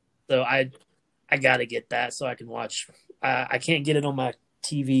 So I got to get that so I can watch. I can't get it on my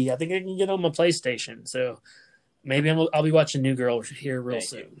TV. I think I can get it on my PlayStation. So maybe I'll be watching New Girl here real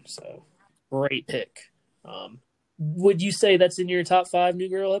soon. So great pick. Would you say that's in your top 5 New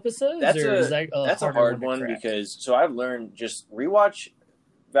Girl episodes? That's a hard one because I've learned just rewatch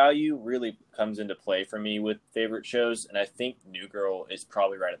value really comes into play for me with favorite shows, and I think New Girl is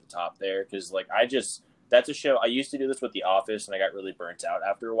probably right at the top there because like that's a show I used to do this with The Office and I got really burnt out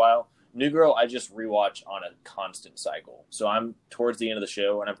after a while. New Girl, I just rewatch on a constant cycle. So I'm towards the end of the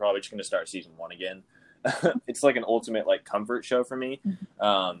show, and I'm probably just going to start season 1 again. It's like an ultimate like comfort show for me.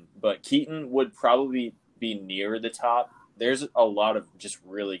 But Keaton would probably be near the top. There's a lot of just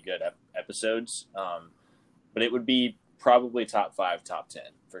really good episodes, but it would be probably top 5, top 10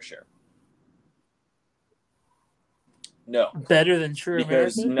 for sure. No, better than True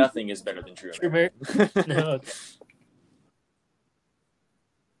because American? nothing is better than True American. No. Okay.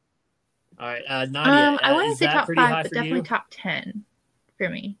 All right, Nadia. I wouldn't say top 5, but definitely you? top 10 for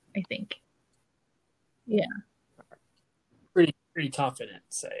me. I think. Yeah. Pretty confident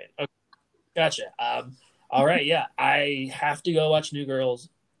saying. Okay, gotcha. All right, yeah, I have to go watch New Girls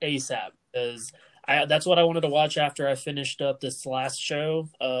ASAP because that's what I wanted to watch after I finished up this last show,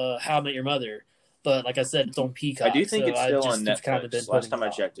 How I Met Your Mother. But like I said, it's on Peacock. I do think it's still on Netflix. Kind of last time I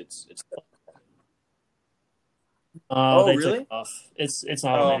checked, it's. They really? took it off. It's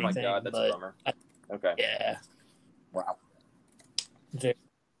not on anything. Oh my god, that's a bummer. Okay. Yeah. Wow.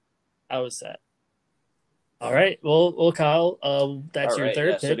 I was sad. All right. Well, Kyle, that's your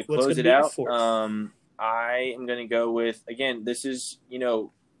third pick. So to close it out, I am going to go with, again, this is,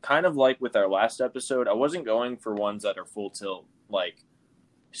 kind of like with our last episode. I wasn't going for ones that are full tilt, like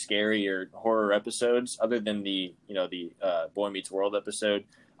scary or horror episodes, other than the Boy Meets World episode.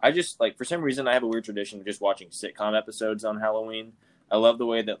 I just, like, for some reason, I have a weird tradition of just watching sitcom episodes on Halloween. I love the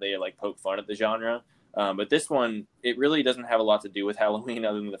way that they, like, poke fun at the genre. But this one, it really doesn't have a lot to do with Halloween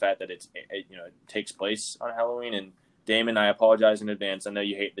other than the fact that it takes place on Halloween. And Damon, I apologize in advance. I know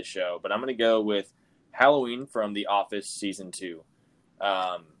you hate this show, but I'm going to go with Halloween from The Office Season 2.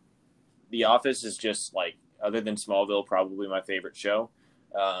 The Office is just, like, other than Smallville, probably my favorite show.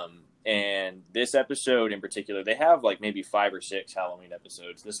 And this episode in particular, they have, like, maybe 5 or 6 Halloween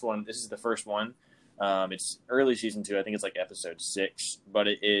episodes. This is the first one. It's early season 2. I think it's like episode 6, but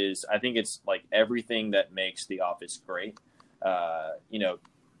I think it's like everything that makes The Office great. The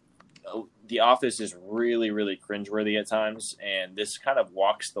Office is really, really cringeworthy at times, and this kind of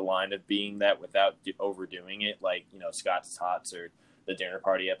walks the line of being that without overdoing it, like, Scott's Tots or the dinner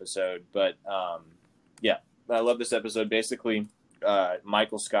party episode. But, yeah, I love this episode. Basically,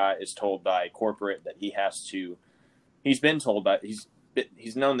 Michael Scott is told by corporate that he's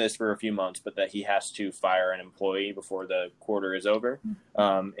he's known this for a few months, but that he has to fire an employee before the quarter is over,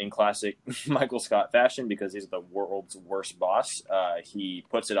 in classic Michael Scott fashion, because he's the world's worst boss. He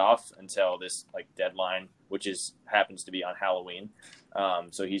puts it off until this like deadline, which happens to be on Halloween.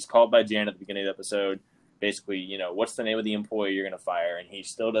 So he's called by Jan at the beginning of the episode. Basically, you know, what's the name of the employee you're going to fire? And he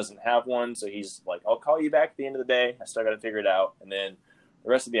still doesn't have one. So he's like, I'll call you back at the end of the day. I still got to figure it out. And then the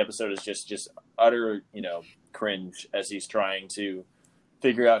rest of the episode is just utter, you know, cringe as he's trying to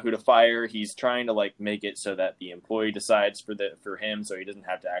figure out who to fire. He's trying to like make it so that the employee decides for him, so he doesn't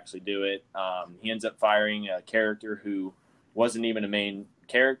have to actually do it. He ends up firing a character who wasn't even a main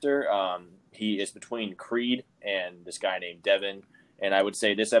character. He is between Creed and this guy named Devin. And I would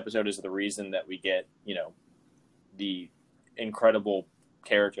say this episode is the reason that we get, you know, the incredible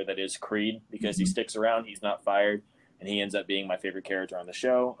character that is Creed, because he sticks around, he's not fired, and he ends up being my favorite character on the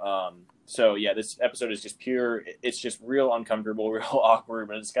show. So yeah, this episode is just pure. It's just real uncomfortable, real awkward,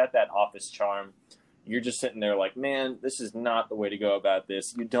 but it's got that Office charm. You're just sitting there like, man, this is not the way to go about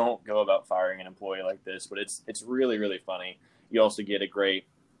this. You don't go about firing an employee like this, but it's really, really funny. You also get a great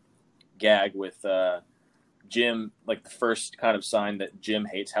gag with Jim, like the first kind of sign that Jim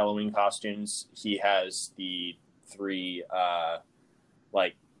hates Halloween costumes. He has the 3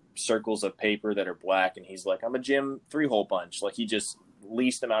 like circles of paper that are black, and he's like, I'm a Jim 3-hole punch. Like, he just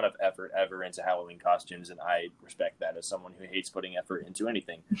least amount of effort ever into Halloween costumes, and I respect that as someone who hates putting effort into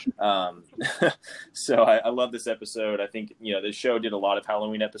anything. So I love this episode. I think, you know, this show did a lot of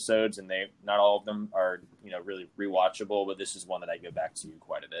Halloween episodes, and not all of them are, you know, really rewatchable, but this is one that I go back to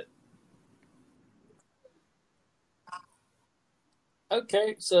quite a bit.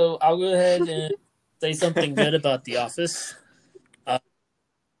 Okay, so I'll go ahead and say something good about The Office.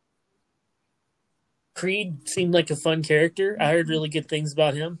 Creed seemed like a fun character. I heard really good things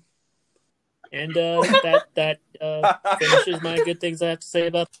about him. And that finishes my good things I have to say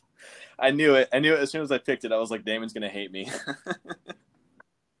about it. I knew it as soon as I picked it. I was like, Damon's going to hate me.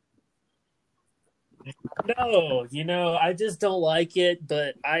 No, you know, I just don't like it,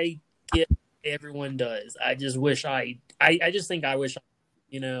 but I get everyone does. I just wish I just think I wish,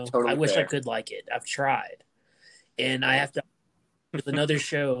 you know, Totally I wish fair. I could like it. I've tried. And I have to, there's another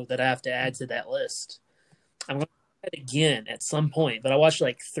show that I have to add to that list. I'm going to try it again at some point, but I watched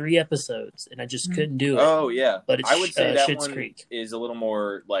like 3 episodes and I just couldn't do it. Oh, yeah. But it's I would say that Schitt's one Creek. is a little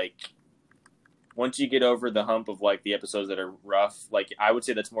more like, once you get over the hump of like the episodes that are rough, like I would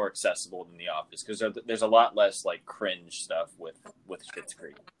say that's more accessible than The Office, because there's a lot less like cringe stuff with Schitt's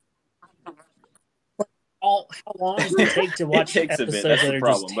Creek. How long does it take to watch It takes a episodes bit. That's that the are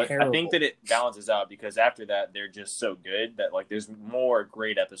problem. just But terrible? I think that it balances out, because after that, they're just so good that like there's more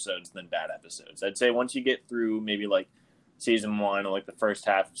great episodes than bad episodes. I'd say once you get through maybe like season 1 or like the first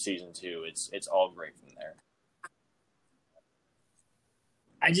half of season 2, it's all great from there.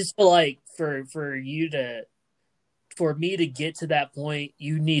 I just feel like for me to get to that point,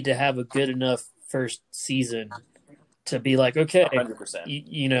 you need to have a good enough first season to be like, okay, 100%.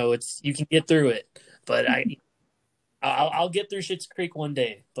 you know, you can get through it. But I'll get through Schitt's Creek one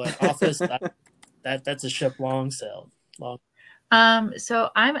day. But Office, that's a ship long sail. So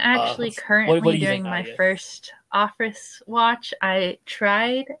I'm actually what currently do you doing think, my Nadia? first Office watch. I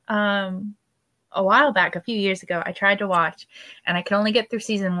tried a while back, a few years ago, I tried to watch, and I could only get through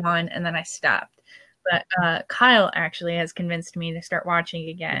season 1, and then I stopped. But Kyle actually has convinced me to start watching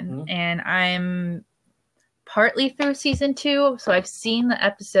again, and I'm partly through season 2, so I've seen the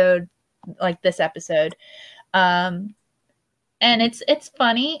episode, like this episode, and it's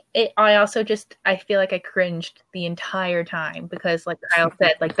funny. I feel like I cringed the entire time, because like Kyle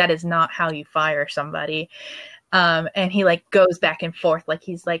said, like that is not how you fire somebody. And he like goes back and forth, like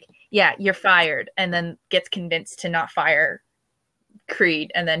he's like, yeah, you're fired, and then gets convinced to not fire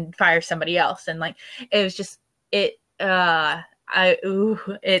Creed and then fire somebody else. And like, it was just, it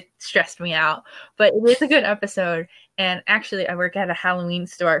stressed me out, but it is a good episode. And actually I work at a Halloween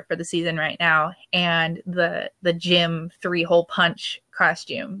store for the season right now, and the Jim 3-hole punch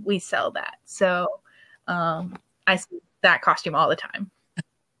costume, we sell that. So, I see that costume all the time.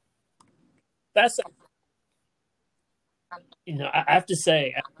 That's, you know, I have to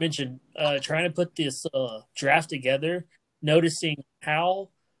say, I mentioned trying to put this draft together, noticing how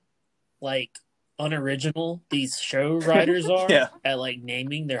like unoriginal these show writers are Yeah. at like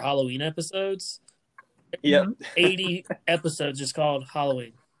naming their Halloween episodes. Yep. 80 episodes just called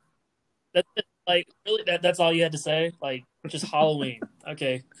Halloween. That's like really that's all you had to say? Like just Halloween.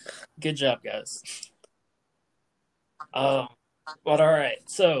 Okay. Good job, guys. But all right.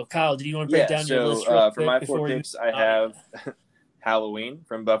 So Kyle, do you want to break down your list real for quick my before 4 you- picks, I have Halloween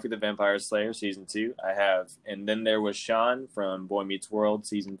from Buffy the Vampire Slayer season 2. I have, and then there was Sean from Boy Meets World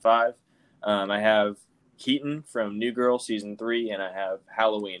season 5. I have Keaton from New Girl season 3, and I have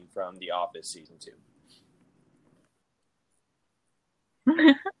Halloween from The Office season 2.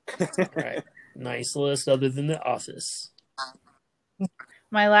 Right. Nice list other than The Office.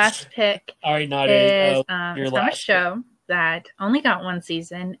 My last pick All right, Nadi, is your it's from a last show that only got one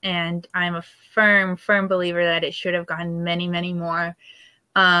season, and I'm a firm believer that it should have gotten many, many more.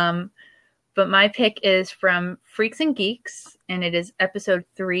 But my pick is from Freaks and Geeks, and it is episode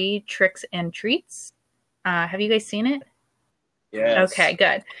 3, Tricks and Treats. Have you guys seen it? Yes. Okay,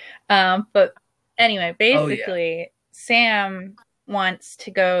 good. But anyway, basically, Sam wants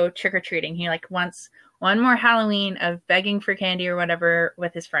to go trick-or-treating. He wants one more Halloween of begging for candy or whatever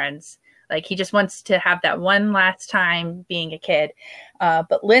with his friends. He just wants to have that one last time being a kid.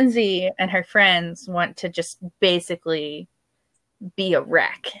 But Lindsay and her friends want to just basically be a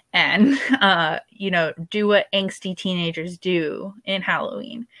wreck and, do what angsty teenagers do in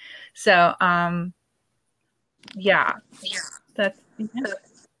Halloween. So, yeah, that's...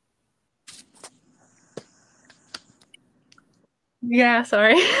 Yeah,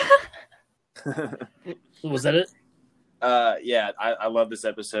 sorry. Was that it? Yeah, I love this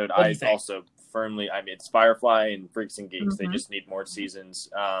episode. What do you think? Also firmly, it's Firefly and Freaks and Geeks. Mm-hmm. They just need more seasons.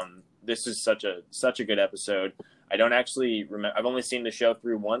 This is such a good episode. I don't actually remember. I've only seen the show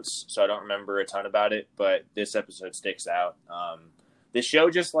through once, so I don't remember a ton about it. But this episode sticks out. This show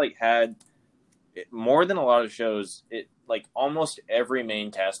just had more than a lot of shows. It almost every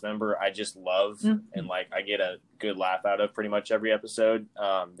main cast member I just love, Mm-hmm. and I get a good laugh out of pretty much every episode.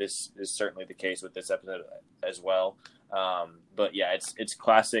 This is certainly the case with this episode as well. But yeah, it's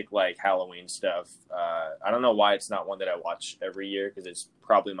classic Halloween stuff. I don't know why it's not one that I watch every year, because it's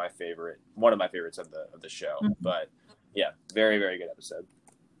probably one of my favorites of the show. Mm-hmm. But yeah, very, very good episode.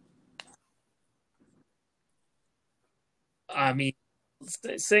 I mean,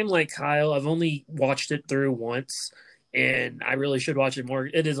 same like Kyle. I've only watched it through once, and I really should watch it more.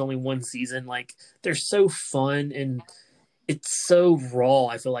 It is only one season. They're so fun, and it's so raw.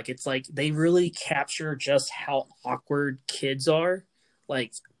 I feel it's they really capture just how awkward kids are.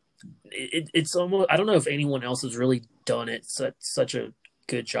 It's almost, I don't know if anyone else has really done it such a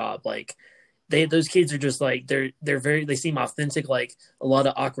good job. Those kids are just they seem authentic. A lot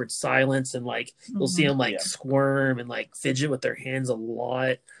of awkward silence, and you'll see them squirm and fidget with their hands a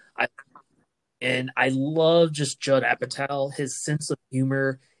lot. I love just Judd Apatow, his sense of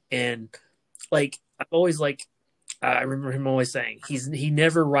humor, and I've always I remember him always saying he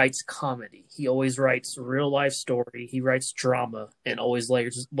never writes comedy. He always writes real life story. He writes drama and always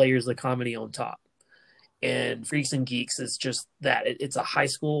layers the comedy on top. And Freaks and Geeks is just that. It's a high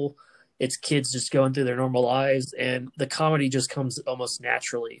school. It's kids just going through their normal lives, and the comedy just comes almost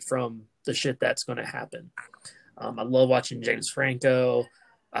naturally from the shit that's going to happen. I love watching James Franco.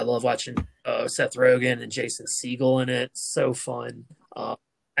 I love watching Seth Rogen and Jason Segel in it. So fun.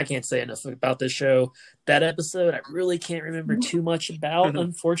 I can't say enough about this show. That episode, I really can't remember too much about,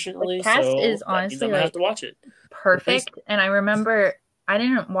 unfortunately. The cast so is honestly I'm gonna have to watch it. perfect. And I remember I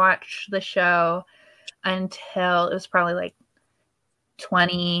didn't watch the show until it was probably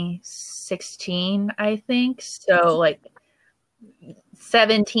 2016, I think. So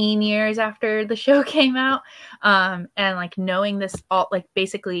 17 years after the show came out. And knowing this all,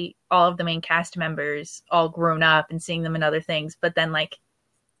 basically all of the main cast members all grown up and seeing them in other things, but then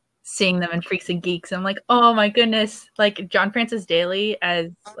seeing them in Freaks and Geeks, I'm oh my goodness, John Francis Daly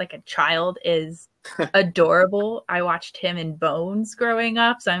as a child is adorable. I watched him in Bones growing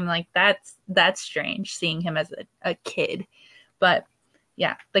up, so I'm that's strange seeing him as a kid. But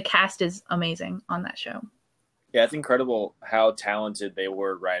yeah, the cast is amazing on that show. Yeah, it's incredible how talented they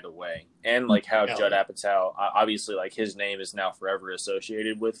were right away. And how Judd Apatow, obviously his name is now forever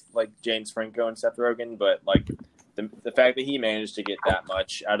associated with James Franco and Seth Rogen, but the fact that he managed to get that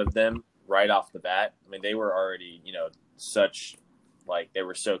much out of them right off the bat, I mean, they were already, such they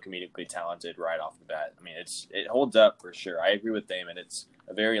were so comedically talented right off the bat. I mean, it holds up for sure. I agree with Damon. It's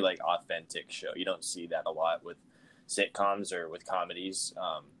a very authentic show. You don't see that a lot with sitcoms or with comedies.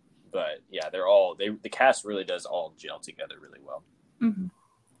 But yeah, the cast really does all gel together really well. Mm-hmm.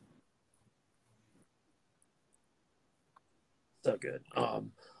 So good.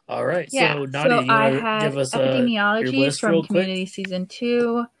 All right. Yeah. So Nadia, you I want to had give us your Epidemiology list real from Community quick? Season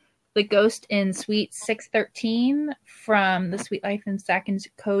 2, The Ghost in Suite 613 from The Sweet Life in Zack and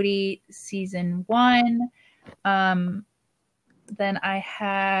Cody Season 1. Then I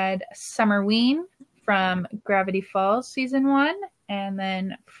had Summerween from Gravity Falls Season 1. And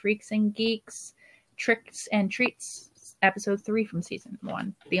then Freaks and Geeks, Tricks and Treats episode 3 from season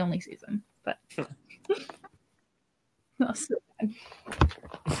 1, the only season. But oh, so bad.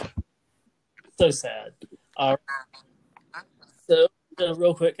 So sad. So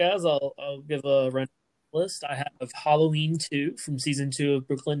real quick, guys, I'll give a run list. I have Halloween 2 from season 2 of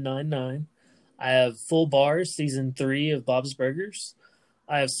Brooklyn Nine-Nine. I have Full Bars season 3 of Bob's Burgers.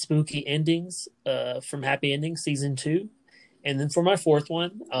 I have Spooky Endings from Happy Endings season 2. And then for my fourth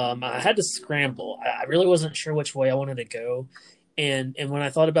one, I had to scramble. I really wasn't sure which way I wanted to go. And when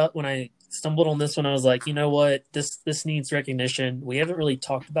I stumbled on this one, I was like, you know what, this needs recognition. We haven't really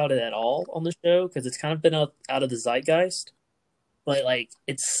talked about it at all on the show because it's kind of been out of the zeitgeist. But like,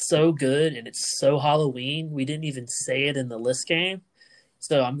 it's so good and it's so Halloween. We didn't even say it in the list game.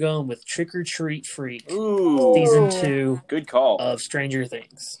 So I'm going with Trick or Treat Freak, season 2, good call, of Stranger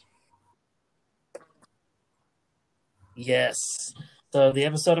Things. Yes. So the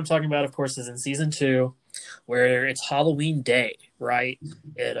episode I'm talking about, of course, is in season 2, where it's Halloween Day, right?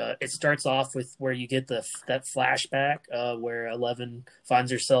 It starts off with where you get that flashback where Eleven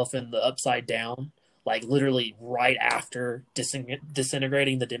finds herself in the Upside Down, like literally right after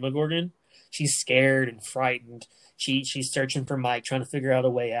disintegrating the Demogorgon. She's scared and frightened. She's searching for Mike, trying to figure out a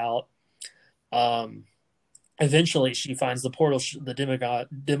way out. Eventually, she finds the portal the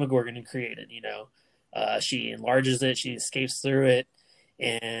Demogorgon had created. She enlarges it. She escapes through it,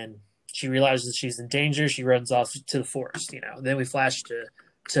 and she realizes she's in danger. She runs off to the forest. Then we flash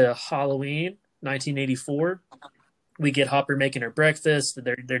to Halloween, 1984. We get Hopper making her breakfast.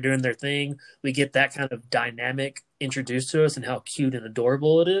 They're doing their thing. We get that kind of dynamic introduced to us and how cute and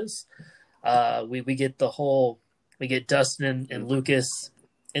adorable it is. We get Dustin and Lucas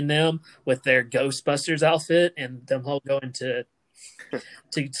in them with their Ghostbusters outfit and them all going to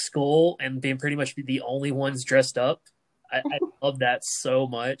school and being pretty much the only ones dressed up. I love that so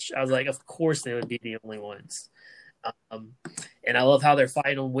much. I was like, of course they would be the only ones. And I love how they're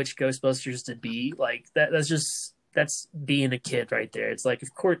fighting on which Ghostbusters to be. Like that's being a kid right there. It's like,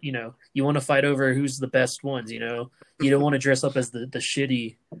 of course, you want to fight over who's the best ones. You don't want to dress up as the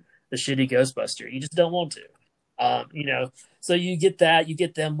shitty Ghostbuster. You just don't want to. So you get that. You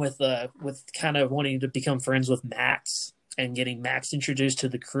get them with kind of wanting to become friends with Max and getting Max introduced to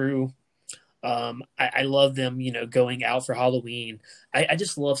the crew. I love them, going out for Halloween. I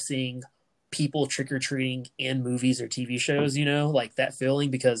just love seeing people trick-or-treating in movies or TV shows, like that feeling,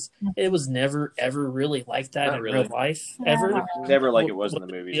 because it was never, ever really like that in real life, ever. Never like it was in the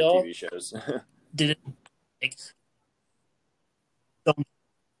movies or TV shows. Did it like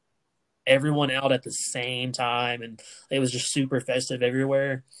everyone out at the same time, and it was just super festive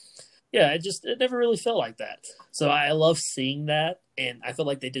everywhere. Yeah, it never really felt like that. So I love seeing that, and I feel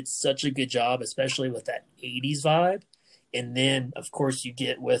like they did such a good job, especially with that 80s vibe. And then, of course, you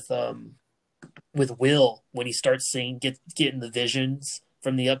get with Will when he starts getting the visions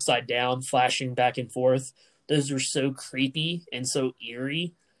from the Upside Down, flashing back and forth. Those were so creepy and so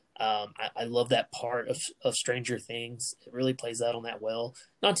eerie. I love that part of Stranger Things. It really plays out on that well.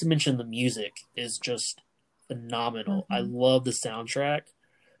 Not to mention the music is just phenomenal. Mm-hmm. I love the soundtrack.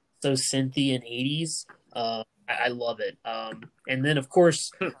 So synthy and 80s. I love it. And then, of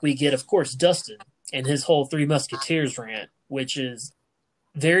course, we get, Dustin and his whole Three Musketeers rant, which is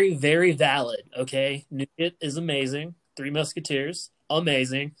very, very valid, okay? Nougat is amazing. Three Musketeers,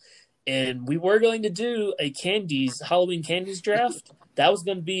 amazing. And we were going to do a Halloween candies draft. That was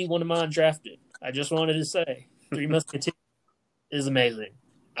going to be one of mine drafted. I just wanted to say, Three Musketeers is amazing.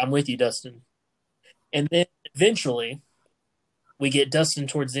 I'm with you, Dustin. And then eventually, we get Dustin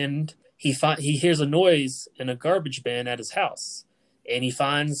towards the end. He hears a noise in a garbage bin at his house, and he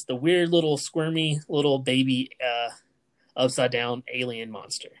finds the weird little squirmy little baby upside down alien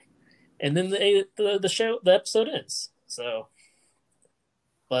monster. And then the episode ends. So,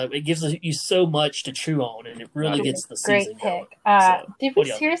 but it gives you so much to chew on, and it really gets the season going. Did we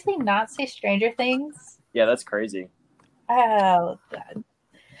we seriously not say Stranger Things? Yeah, that's crazy. Oh, God.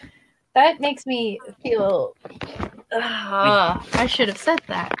 That makes me feel... I should have said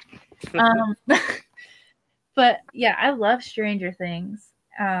that. But yeah, I love Stranger Things.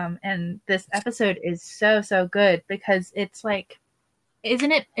 And this episode is so, so good because it's like,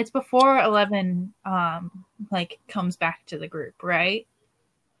 isn't it? It's before 11, comes back to the group, right?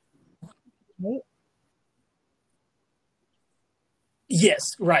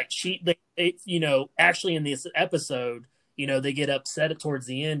 Yes, right. Actually in this episode, they get upset towards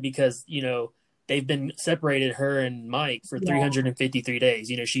the end because, they've been separated, her and Mike, for 353 days.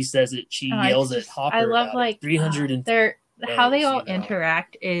 She says it. She yells at Hopper. I love 300. How they all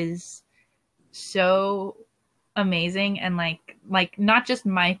interact is so amazing, and like not just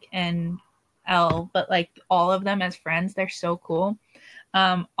Mike and Elle, but like all of them as friends, they're so cool.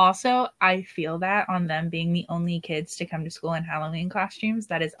 Also, I feel that on them being the only kids to come to school in Halloween costumes,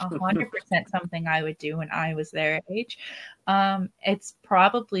 that is 100% something I would do when I was their age. It's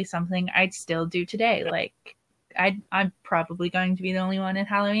probably something I'd still do today. Like, I'm probably going to be the only one in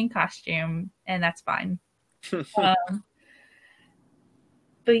Halloween costume, and that's fine.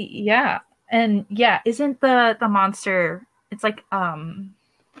 But yeah, and yeah, isn't the monster? It's like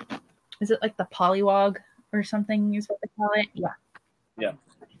is it like the Pollywog or something? Is what they call it? Yeah. Yeah.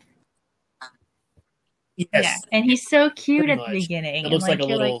 Yes. Yeah, and he's so cute Pretty at the much. beginning. It looks and like a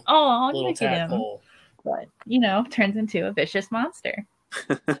you're little- like, oh, Little look at him. tadpole. But turns into a vicious monster.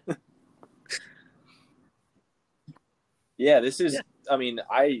 Yeah, this is. I mean,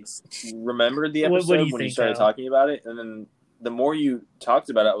 I remembered the What do episode you when you think, started Kyle? talking about it, and then the more you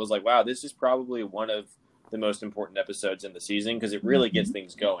talked about it, I was like, wow, this is probably one of the most important episodes in the season because it really gets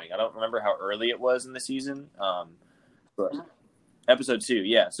things going. I don't remember how early it was in the season, but episode 2,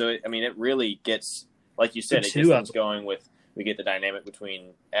 yeah. So it really gets, like you said, it gets things going with. We get the dynamic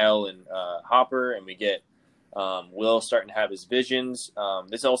between Elle and Hopper, and we get Will starting to have his visions.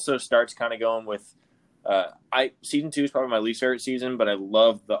 This also starts kind of going with. Season 2 is probably my least favorite season, but I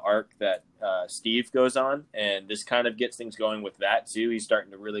love the arc that Steve goes on, and this kind of gets things going with that too. He's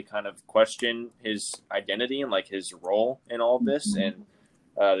starting to really kind of question his identity and like his role in all of this, and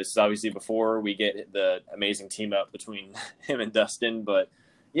this is obviously before we get the amazing team up between him and Dustin. But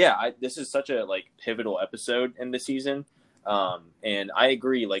yeah, this is such a like pivotal episode in the season, and I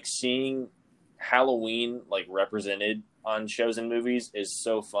agree. Like seeing Halloween like represented on shows and movies is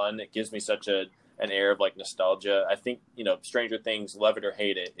so fun. It gives me such an air of like nostalgia. I think Stranger Things, love it or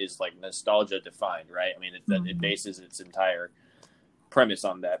hate it, is like nostalgia defined, right? I mean, it bases its entire premise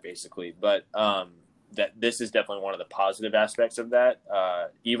on that basically. But that this is definitely one of the positive aspects of that.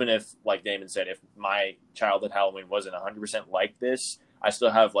 Even if, like Damon said, if my childhood Halloween wasn't 100% like this, I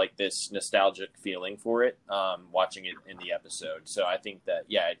still have like this nostalgic feeling for it watching it in the episode. So I think that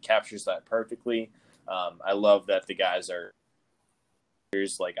it captures that perfectly. I love that the guys are.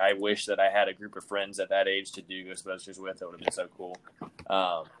 Like I wish that I had a group of friends at that age to do Ghostbusters with. That would have been so cool.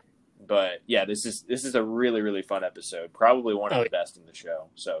 But yeah, this is a really, really fun episode. Probably one of the best in the show.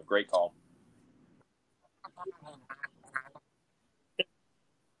 So great call.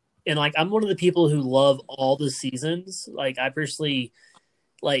 And like I'm one of the people who love all the seasons. Like I personally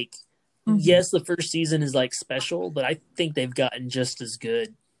like yes, the first season is like special, but I think they've gotten just as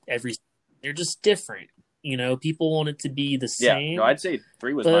good every. They're just different. People want it to be the same. Yeah, no, I'd say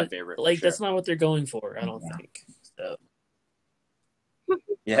 3 was my favorite. Like sure. that's not what they're going for. I don't think. So.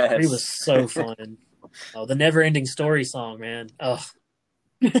 Yes, 3 was so fun. Oh, the never-ending story song, man. Oh.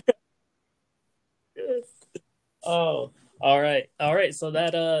 Oh, all right. So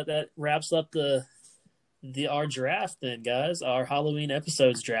that wraps up our draft then, guys. Our Halloween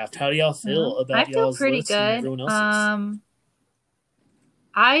episodes draft. How do y'all feel about I feel y'all's pretty list good. and everyone else's?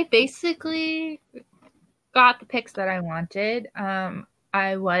 I basically got the picks that I wanted.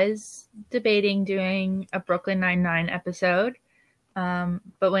 I was debating doing a Brooklyn Nine-Nine episode.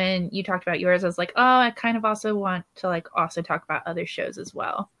 But when you talked about yours, I was like, oh, I kind of also want to like also talk about other shows as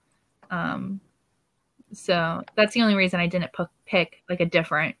well. So that's the only reason I didn't pick like a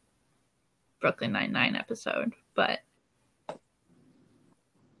different Brooklyn Nine-Nine episode. But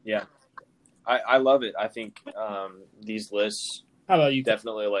yeah, I love it. I think these lists. How about you?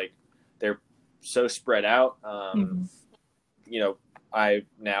 Definitely like they're so spread out. I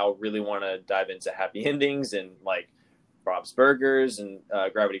now really want to dive into happy endings and like Bob's Burgers and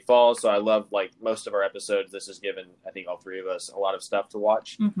Gravity Falls. So I love like most of our episodes. This has given, I think, all 3 of us a lot of stuff to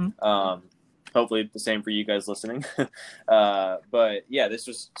watch. Hopefully the same for you guys listening. But yeah, this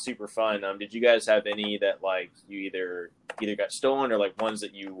was super fun. Did you guys have any that like you either got stolen or like ones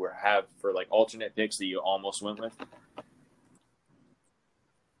that you have for like alternate picks that you almost went with?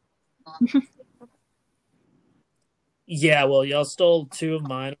 Yeah, well, y'all stole 2 of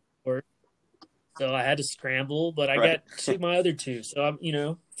mine, of course. So I had to scramble, but I got 2 my other 2. So I'm,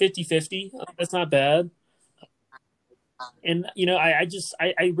 50-50. That's not bad. And,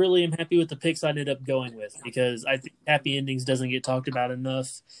 I really am happy with the picks I ended up going with because I think happy endings doesn't get talked about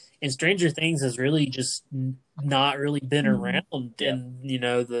enough. And Stranger Things has really just not really been around in,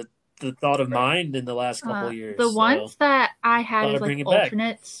 the thought of mind in the last couple of years. The ones that I had as like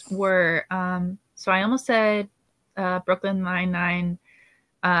alternates were, so I almost said Brooklyn Nine-Nine,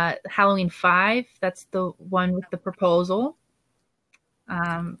 Halloween 5. That's the one with the proposal.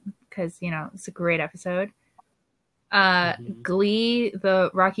 Because, it's a great episode. Glee, the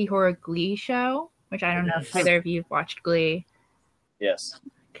Rocky Horror Glee show, which I don't know if either of you have watched Glee. Yes.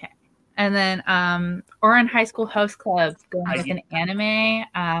 Okay. And then Ouran High School Host Club going with I- an anime.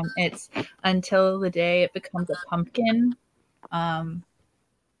 It's Until the Day It Becomes a Pumpkin.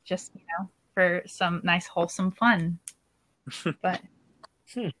 Just, for some nice wholesome fun. But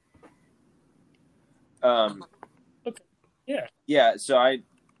Yeah, so I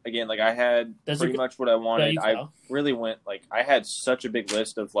had That's pretty okay. much what I wanted. you I go. really went I had such a big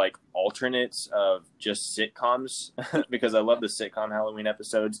list of like alternates of just sitcoms because I love the sitcom Halloween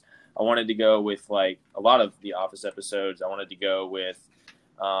episodes. I wanted to go with like a lot of the Office episodes. I wanted to go with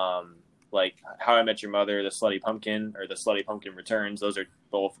like How I Met Your Mother, The Slutty Pumpkin, or The Slutty Pumpkin Returns. Those are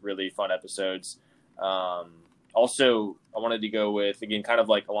both really fun episodes. Also, I wanted to go with, again, kind of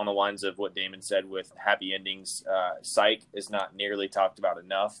like along the lines of what Damon said with happy endings. Psych is not nearly talked about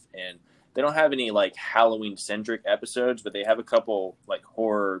enough, and they don't have any like Halloween centric episodes, but they have a couple like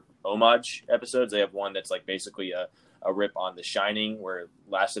horror homage episodes. They have one that's like basically a rip on The Shining, where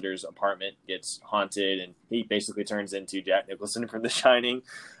Lassiter's apartment gets haunted and he basically turns into Jack Nicholson from The Shining.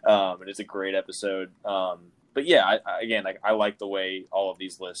 And it's a great episode. But yeah, I like the way all of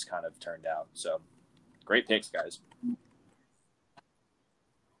these lists kind of turned out. So great picks, guys.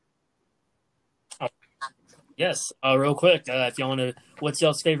 Yes. Real quick, if y'all want to, what's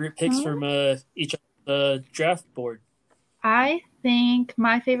y'all's favorite picks from each of the draft board? I think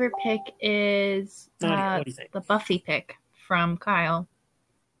my favorite pick is Nadia, what do you think? the Buffy pick from Kyle.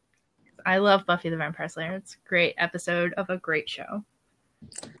 I love Buffy the Vampire Slayer. It's a great episode of a great show.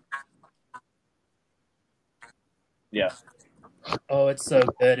 Yeah. Oh, it's so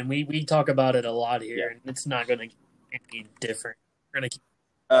good, and we talk about it a lot here, Yeah. and it's not going to get any different. We're going to keep.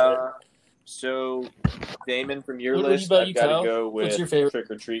 So, Damon, from your What list, about I've you, got Kyle? to go What's with your favorite?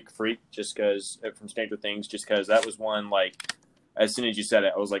 Trick or Treat Freak, just because from Stranger Things, just because that was one like as soon as you said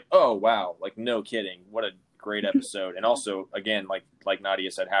it, I was like, oh wow, like no kidding, what a great episode. And also, again, like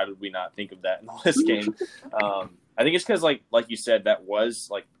Nadia said, how did we not think of that in the list game? I think it's because like you said, that was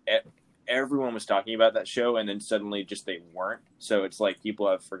like everyone was talking about that show, and then suddenly just they weren't. So it's like people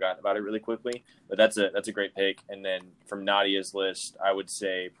have forgotten about it really quickly. But that's a great pick. And then from Nadia's list, I would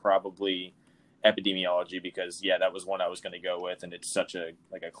say probably Epidemiology, because yeah, that was one I was going to go with, and it's such a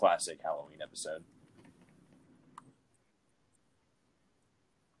classic Halloween episode.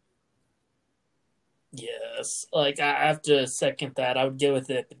 Yes, like I have to second that. I would go with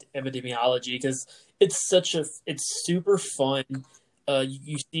Epidemiology because it's super fun.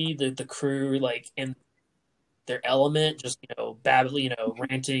 You see the crew like in their element, just babbling,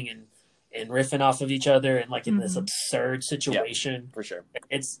 ranting and riffing off of each other, and like in this absurd situation. For sure.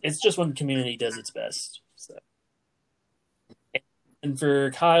 It's just when the community does its best. So, and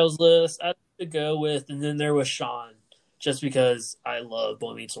for Kyle's list, I have to go with, and then there was Sean, just because I love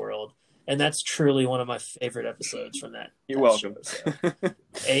Boy Meets World. And that's truly one of my favorite episodes from that. You're welcome. Show, so.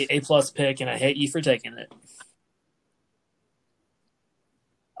 A+ pick, and I hate you for taking it.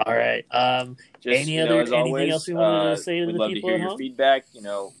 All right. Anything else we wanted to say to the people at home? We'd love to hear your feedback.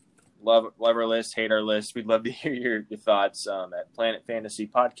 Love our list, hate our list. We'd love to hear your thoughts at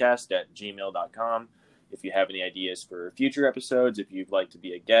planetfantasypodcast@gmail.com. If you have any ideas for future episodes, if you'd like to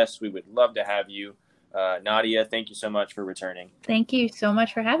be a guest, we would love to have you. Nadia, thank you so much for returning. Thank you so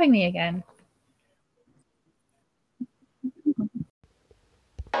much for having me again.